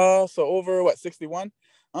 So over what, 61?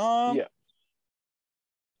 Yeah.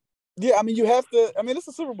 Yeah, I mean, you have to. I mean, it's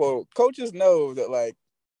a Super Bowl. Coaches know that, like,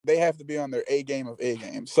 they have to be on their A game of A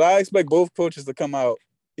game. So I expect both coaches to come out,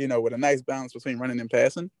 with a nice balance between running and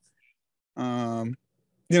passing. I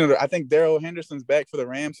think Darrell Henderson's back for the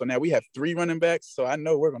Rams, so now we have 3 running backs. So I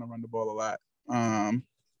know we're going to run the ball a lot.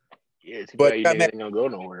 Yeah, but you ain't gonna go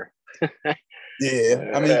nowhere.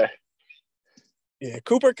 Yeah, I mean, yeah,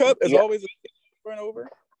 Cooper Kupp is always a turnover.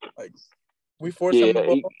 Like, we force him the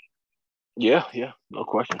ball. Yeah, no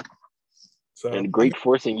question. So, and great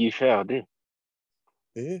forcing you shall do.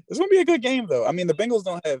 Yeah, it's gonna be a good game though. I mean, the Bengals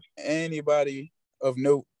don't have anybody of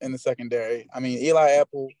note in the secondary. I mean, Eli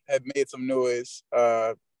Apple had made some noise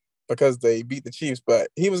because they beat the Chiefs, but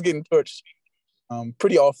he was getting torched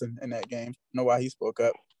pretty often in that game. I don't know why he spoke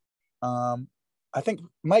up. I think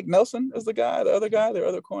Mike Nelson is the other guy, their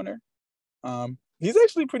other corner. He's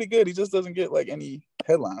actually pretty good. He just doesn't get like any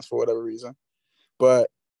headlines for whatever reason.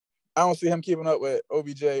 But I don't see him keeping up with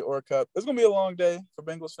OBJ or Kupp. It's gonna be a long day for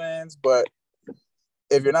Bengals fans, but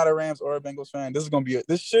if you're not a Rams or a Bengals fan, this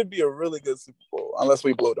should be a really good Super Bowl unless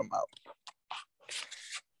we blow them out.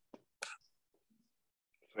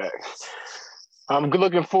 Facts. I'm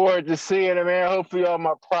looking forward to seeing it, man. Hopefully all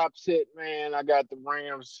my props hit, man. I got the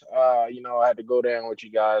Rams. I had to go down with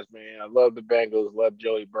you guys, man. I love the Bengals, love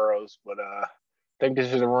Joey Burrows, but I think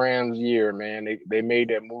this is the Rams' year, man. They made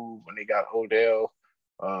that move when they got Odell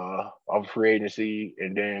off free agency,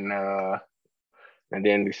 and then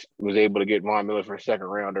was able to get Von Miller for a second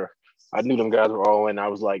rounder. I knew them guys were all in. I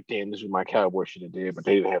was like, damn, this is what my Cowboys should have did, but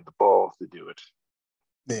they didn't have the balls to do it.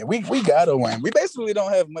 Yeah, we gotta win. We basically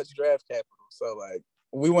don't have much draft capital, so like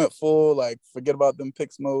we went full like forget about them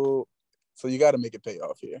picks mode. So you got to make it pay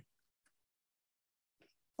off here.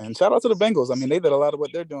 And shout out to the Bengals. I mean, they did a lot of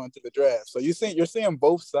what they're doing to the draft. So you're seeing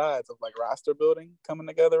both sides of like roster building coming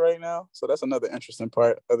together right now. So that's another interesting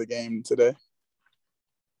part of the game today.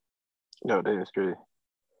 No, that is true.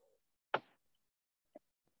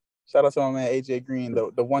 Shout out to my man AJ Green.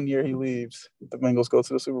 The 1 year he leaves, the Bengals go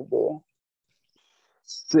to the Super Bowl.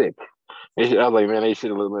 Sick. I was like, man, they should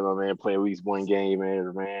have let my man play at least one game,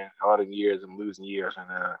 man. All the years I'm losing years and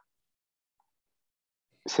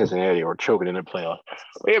Cincinnati or choking in the playoffs.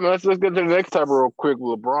 But yeah, man, let's get to the next topic real quick.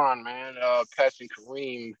 LeBron, man, passing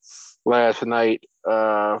Kareem last night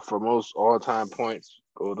for most all-time points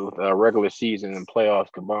of the regular season and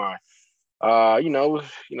playoffs combined. It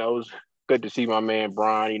was good to see my man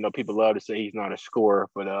Bron. People love to say he's not a scorer,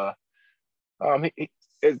 but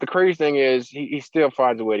the crazy thing is he still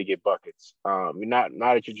finds a way to get buckets. Not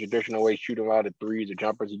at your traditional way, shooting a lot of threes or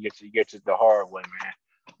jumpers. He gets it the hard way, man.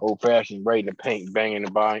 Old fashioned, right in the paint, banging the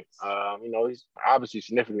body. He's obviously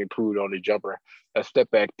significantly improved on the jumper. A step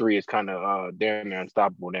back 3 is kind of damn near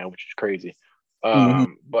unstoppable now, which is crazy.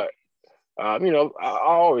 But I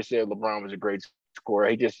always said LeBron was a great scorer.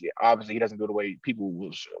 He just obviously he doesn't go the way people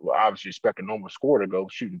will obviously expect a normal scorer to go,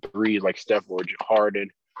 shooting threes like Steph or Harden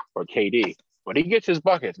or KD. But he gets his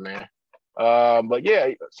buckets, man. But yeah,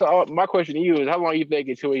 so my question to you is, how long do you think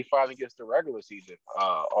until he finally gets the regular season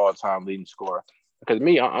all-time leading scorer? Because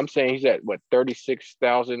I'm saying he's at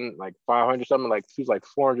 36,000, like 500 something. Like he's like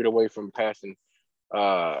 400 away from passing,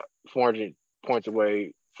 400 points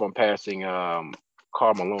away from passing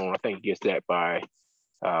Karl Malone. I think he gets that by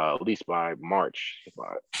at least by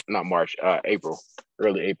April,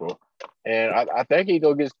 early April. And I think he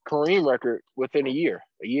go get Kareem record within a year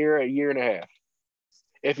and a half,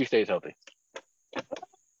 if he stays healthy.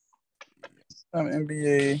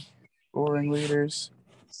 NBA scoring leaders.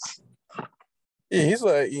 Yeah,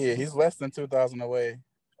 he's less than 2,000 away.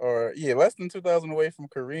 Less than 2,000 away from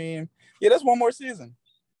Kareem. Yeah, that's one more season.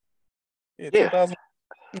 Yeah, 2,000.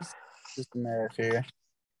 Just the math here.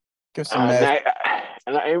 Give some math.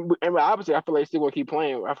 And obviously, I feel like he's still going to keep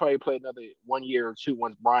playing. I probably play another 1 year or two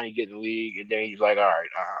once Bronny get in the league, and then he's like, all right,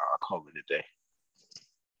 I'll call it a day.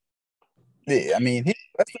 Yeah, I mean, he's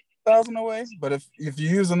less than 2,000 away, but if you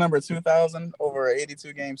use the number 2,000 over an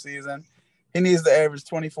 82 game season, he needs to average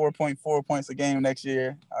 24.4 points a game next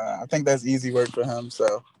year. I think that's easy work for him.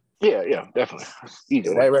 So Yeah, definitely. It's easy.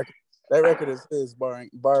 yeah, that record is his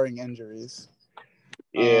barring injuries.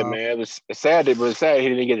 Yeah, man. It was sad. It was sad he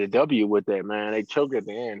didn't get a W with that, man. They choked at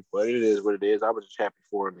the end, but it is what it is. I was just happy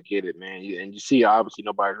for him to get it, man. And you see, obviously,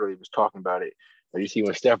 nobody really was talking about it. But you see,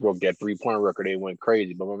 when Steph broke that 3-point record, they went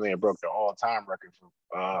crazy. But my man broke the all-time record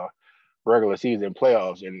for regular season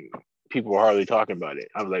playoffs, and people were hardly talking about it.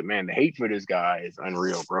 I was like, man, the hate for this guy is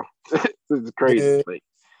unreal, bro. This is crazy.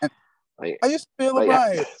 Yeah. Like, I used to feel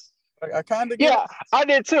LeBron. Like, I kind of get yeah, I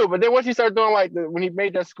did too. But then once he started doing when he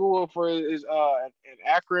made that school for his in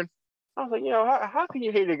Akron, I was like, how can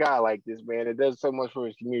you hate a guy like this, man? It does so much for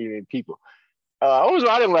his community and people. Always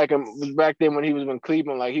I didn't like him was back then when he was in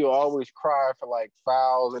Cleveland. Like he would always cry for like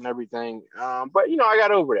fouls and everything. But I got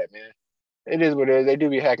over that, man. It is what it is. They do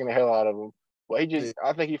be hacking the hell out of him. But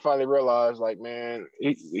I think he finally realized, like, man,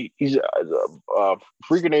 he's a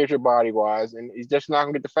freak of nature body wise, and he's just not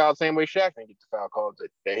gonna get the foul the same way Shaq didn't get the foul calls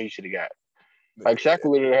that he should have got. Like Shaq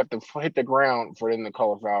would literally have to hit the ground for them to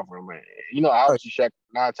call a foul for him. Man. Obviously Shaq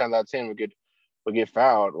 9 times out of 10 would get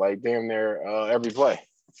fouled like damn near every play.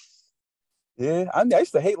 Yeah, I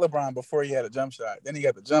used to hate LeBron before he had a jump shot. Then he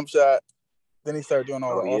got the jump shot. Then he started doing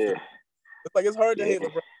all the offense. It's hard to hate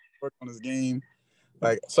LeBron work on his game.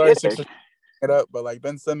 Like, sorry, Sixers it up, but like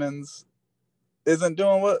Ben Simmons isn't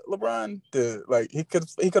doing what LeBron did. Like he could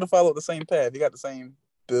have followed the same path. He got the same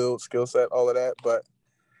build, skill set, all of that. But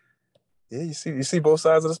yeah, you see both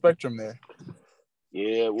sides of the spectrum there.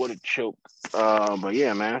 Yeah, what a choke. But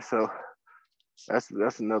yeah, man. So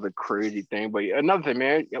that's another crazy thing. But another thing,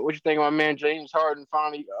 man. What you think of my man James Harden?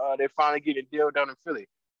 They finally get a deal done in Philly.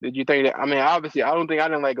 Did you think that? I mean, obviously, I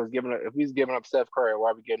didn't like us giving up. If he's giving up Steph Curry,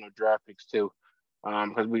 why are we getting no draft picks too?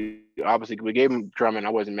 Because we gave him Drummond.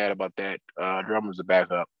 I wasn't mad about that. Drummond was a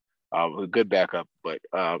backup, a good backup, but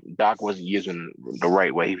Doc wasn't using the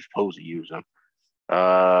right way he was supposed to use them.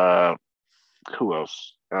 Who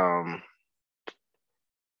else?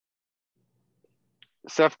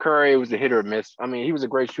 Steph Curry was a hit or miss. I mean, he was a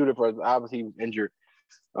great shooter for us. Obviously, he was injured.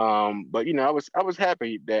 But I was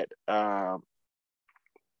happy that.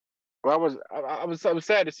 I was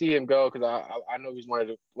sad to see him go because I know he's one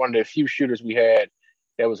of the few shooters we had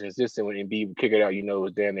that was consistent when Embiid would kick it out. It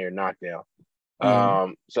was down there knockdown.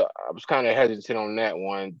 Mm-hmm. So I was kind of hesitant on that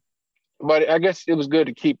one, but I guess it was good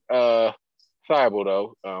to keep Thibault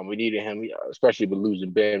though. We needed him, especially with losing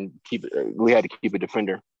Ben. We had to keep a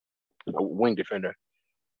defender, a wing defender.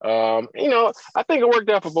 I think it worked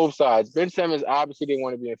out for both sides. Ben Simmons obviously didn't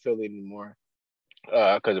want to be in Philly anymore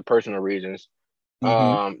because of personal reasons.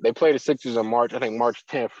 Mm-hmm. They play the Sixers on March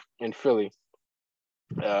 10th in Philly.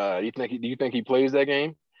 Do you think he plays that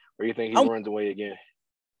game, or do you think he runs away again?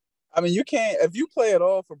 I mean, you can't if you play at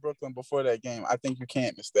all for Brooklyn before that game. I think you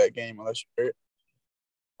can't miss that game unless you're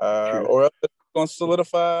hurt. Or else it's going to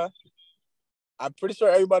solidify. I'm pretty sure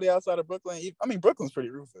everybody outside of Brooklyn. I mean, Brooklyn's pretty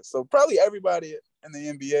ruthless, so probably everybody in the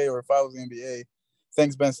NBA or follows the NBA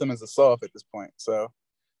thinks Ben Simmons is soft at this point. So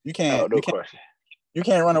you can't. Question. You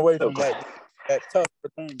can't run away from that tough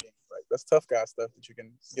return game. Like that's tough guy stuff that you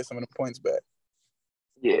can get some of the points back.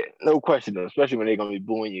 Yeah, no question though. Especially when they're gonna be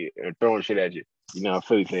booing you and throwing shit at you.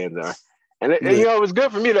 Philly fans are. And it was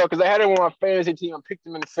good for me though because I had him on my fantasy team. I picked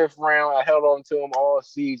him in the 5th round. I held on to him all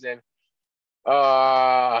season.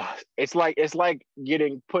 It's like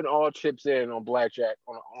putting all chips in on blackjack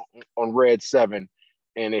on red 7,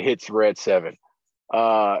 and it hits red 7.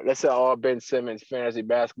 That's how all Ben Simmons fantasy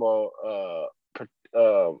basketball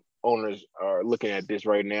owners are looking at this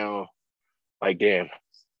right now. Like, damn,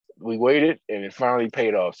 we waited and it finally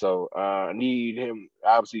paid off. So I need him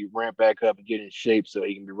obviously ramp back up and get in shape so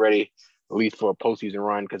he can be ready at least for a postseason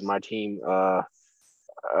run because my team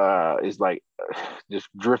is like just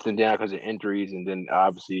drifting down because of injuries, and then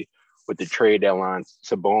obviously with the trade deadline,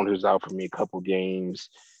 Sabonis was out for me a couple games.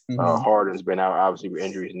 Mm-hmm. Harden's been out obviously with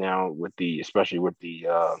injuries now, especially with the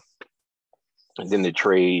and then the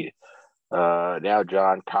trade. Now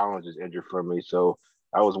John Collins is injured for me, so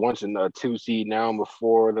I was once in a 2 seed. Now I'm a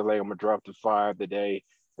 4. I'm gonna drop to 5 today.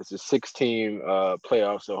 It's a 6-team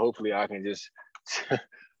playoff, so hopefully I can just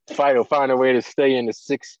find a way to stay in the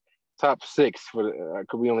top 6 because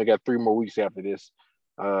we only got 3 more weeks after this.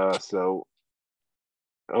 So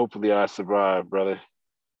hopefully I survive, brother.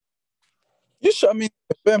 You sure? I mean,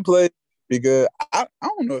 if Ben plays, be good. I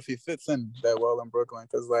don't know if he fits in that well in Brooklyn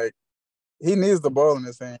because like he needs the ball in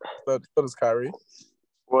his hand. So does Kyrie.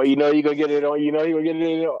 Well, you're gonna get it on. You're gonna get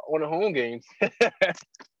it on the home games.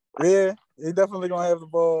 Yeah, he definitely gonna have the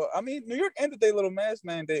ball. I mean, New York ended their little mask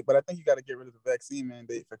mandate, but I think you got to get rid of the vaccine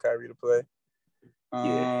mandate for Kyrie to play.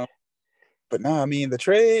 Yeah. But no, I mean the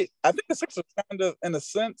trade. I think the Sixers kind of, in a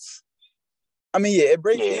sense. I mean, yeah, it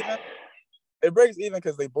breaks even. It breaks even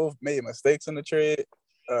because they both made mistakes in the trade.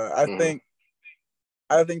 I think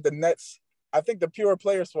the Nets. I think the pure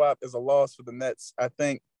player swap is a loss for the Nets. I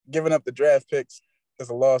think giving up the draft picks is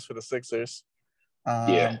a loss for the Sixers.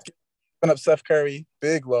 Giving up Seth Curry,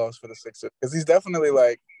 big loss for the Sixers because he's definitely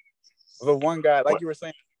like the one guy, like you were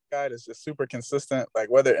saying, guy that's just super consistent.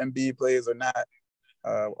 Like whether Embiid plays or not,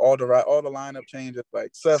 all the lineup changes.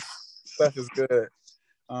 Like Seth is good.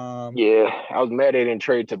 I was mad they didn't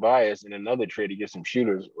trade Tobias in another trade to get some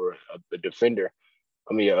shooters or a defender.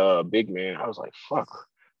 I mean, a big man. I was like, fuck.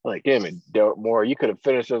 Like, damn it, Derek Moore, you could have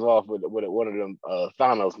finished us off with one of them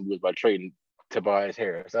Thanos moves by trading Tobias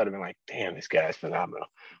Harris. I'd have been like, damn, this guy's phenomenal.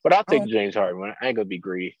 But I'll take James Harden. I ain't gonna be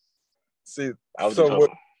greedy. See, so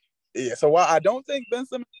while I don't think Ben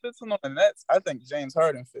Simmons fits in on the Nets, I think James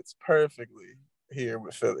Harden fits perfectly here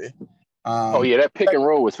with Philly. That pick and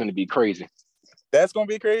roll was going to be crazy. That's going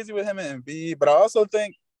to be crazy with him and Embiid, but I also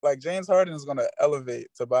think like James Harden is going to elevate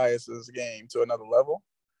Tobias's game to another level.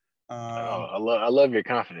 I love your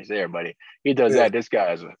confidence there, buddy. He does that. This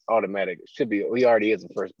guy is automatic. He already is a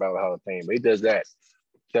first ballot Hall of Fame, but he does that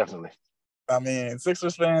definitely. I mean,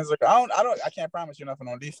 Sixers fans, like I can't promise you nothing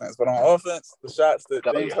on defense, but on offense, the shots that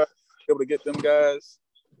James Harden is able to get them guys,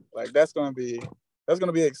 like that's gonna be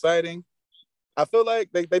exciting. I feel like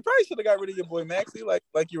they probably should have got rid of your boy Maxey, like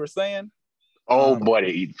you were saying. Oh,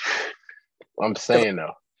 buddy, I'm saying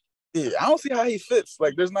though. Yeah, I don't see how he fits.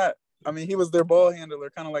 Like, there's not. I mean, he was their ball handler,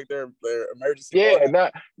 kind of like their emergency. Yeah, now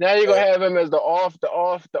you're gonna have him as the off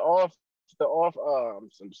as the off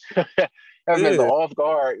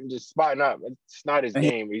guard and just spotting up. It's not his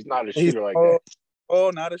game. He's not a shooter like that. Oh,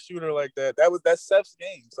 not a shooter like that. That's Seth's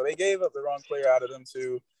game. So they gave up the wrong player out of them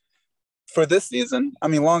too. For this season, I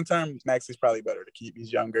mean, long term, Maxey's probably better to keep.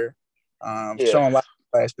 He's younger, showing lots of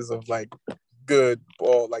flashes of like good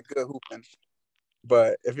ball, like good hooping.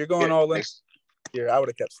 But if you're going all in here, I would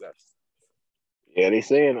have kept Seth. Yeah, they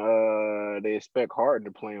saying they expect Harden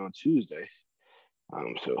to play on Tuesday.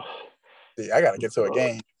 So yeah, I gotta get to a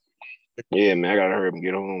game. Yeah, man, I gotta hurry up and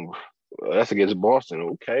get home. That's against Boston.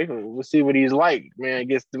 Okay, we'll see what he's like, man.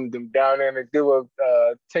 Gets them down there and do a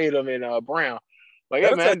Tatum and Brown. Like,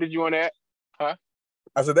 hey, man, did you want that? Huh?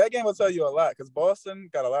 I said that game will tell you a lot because Boston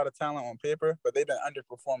got a lot of talent on paper, but they've been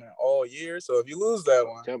underperforming all year. So if you lose that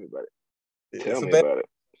one, tell me about it. Tell me about it.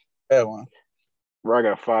 That one. Where I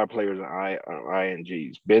got 5 players on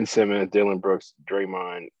INGs: Ben Simmons, Dylan Brooks,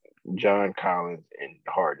 Draymond, John Collins, and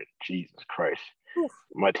Harden. Jesus Christ. Oof.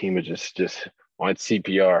 My team is just on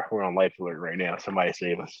CPR. We're on life alert right now. Somebody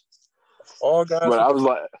save us. All guys. But I was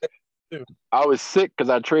like, I was sick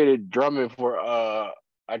because I traded Drummond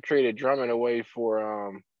away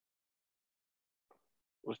for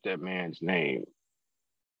what's that man's name?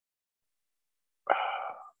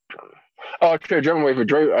 I traded Drummond away for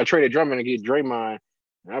Dray. I traded Drummond to get Draymond.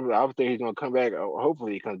 I was thinking he's gonna come back.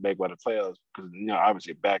 Hopefully, he comes back by the playoffs because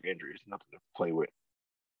obviously back injuries, nothing to play with.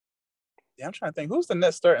 Yeah, I'm trying to think who's the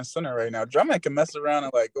Nets starting center right now. Drummond can mess around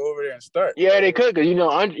and like go over there and start. Yeah, they could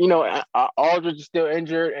because Aldridge is still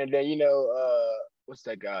injured, and then what's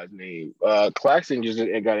that guy's name? Claxton just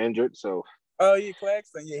got injured. So. Oh yeah,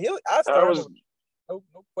 Claxton. Yeah,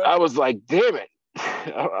 I was like, damn it.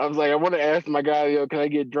 I was like, I want to ask my guy, can I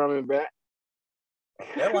get Drummond back?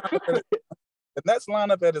 The Nets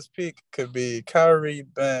lineup at its peak could be Kyrie,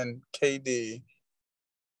 Ben, KD.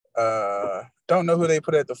 Don't know who they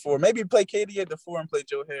put at the 4. Maybe play KD at the 4 and play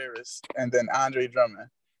Joe Harris, and then Andre Drummond.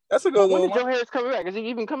 That's a good little. When is Joe Harris coming back? Is he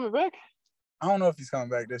even coming back? I don't know if he's coming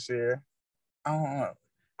back this year. I don't know.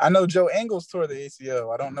 I know Joe Ingles tore the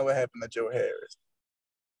ACL. I don't know what happened to Joe Harris.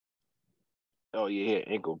 Oh yeah, he had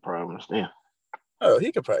ankle problems. Damn. Oh,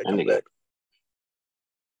 he could probably come back.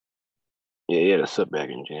 Yeah, he had a setback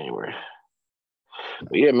in January.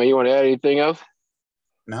 But yeah, man, you want to add anything else?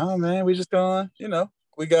 No, man. We just going,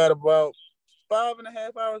 we got about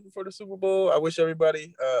 5.5 hours before the Super Bowl. I wish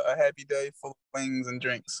everybody a happy day full of wings and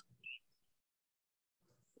drinks.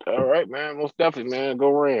 All right, man. Most definitely, man.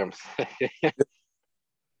 Go Rams.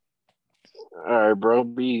 All right, bro.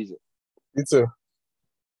 Be easy. You too.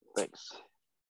 Thanks.